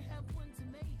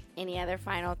 Any other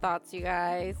final thoughts, you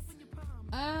guys?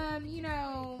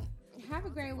 Have a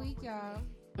great week, y'all.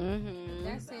 Mm-hmm.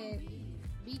 That's it.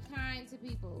 Be kind to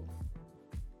people.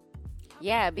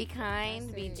 Yeah, be kind,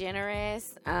 That's be it.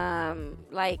 generous.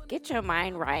 Get your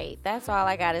mind right. That's all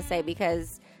I gotta say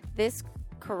because this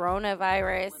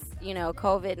coronavirus,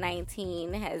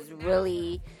 COVID-19 has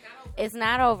really, it's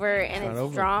not over, and not it's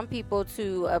over. drawn people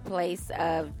to a place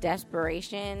of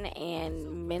desperation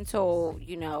and mental,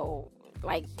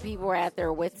 people are at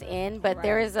their wits' end. But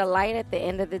there is a light at the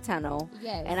end of the tunnel.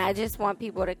 Yes. And I just want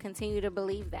people to continue to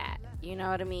believe that. You know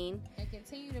what I mean? And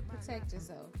continue to protect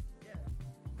yourself.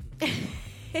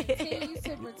 Continue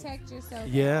to protect yourself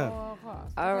Yeah. at all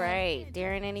costs. All okay? right.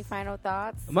 Darren, any final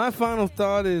thoughts? My final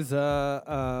thought is,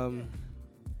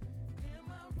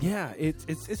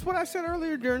 it's what I said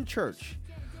earlier during church,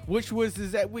 which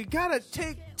is that we gotta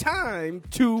take time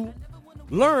to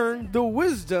learn the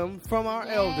wisdom from our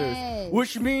elders.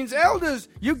 Which means, elders,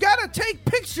 you got to take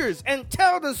pictures and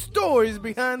tell the stories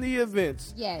behind the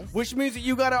events. Yes. Which means that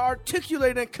you got to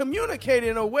articulate and communicate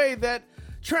in a way that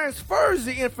transfers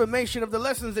the information of the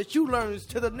lessons that you learned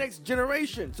to the next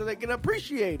generation so they can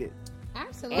appreciate it.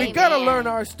 Absolutely. We got to learn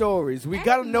our stories. We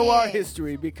got to know our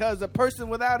history, because a person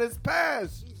without his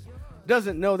past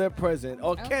doesn't know their present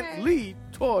or can't lead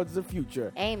towards the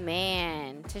future.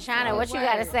 Amen. Tashana, what you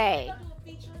got to say?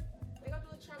 We're going to do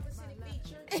a Trump City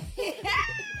feature.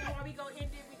 And while we go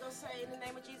end it, we go say, in the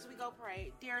name of Jesus, we go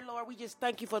pray. Dear Lord, we just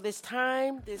thank you for this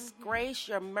time, this grace,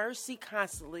 your mercy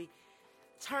constantly.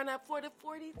 Turn up for the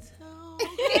 42.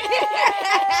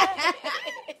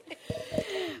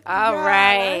 All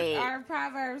right. Our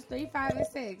Proverbs 3, 5, and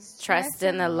 6. Trust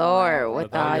in the Lord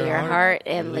with all your heart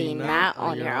and lean not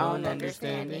on your own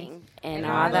understanding. In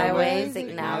all thy ways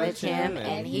acknowledge him,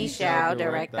 and he shall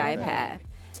direct thy path.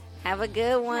 Have a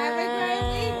good one. Have a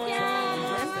great week,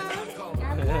 y'all.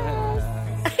 God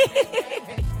bless.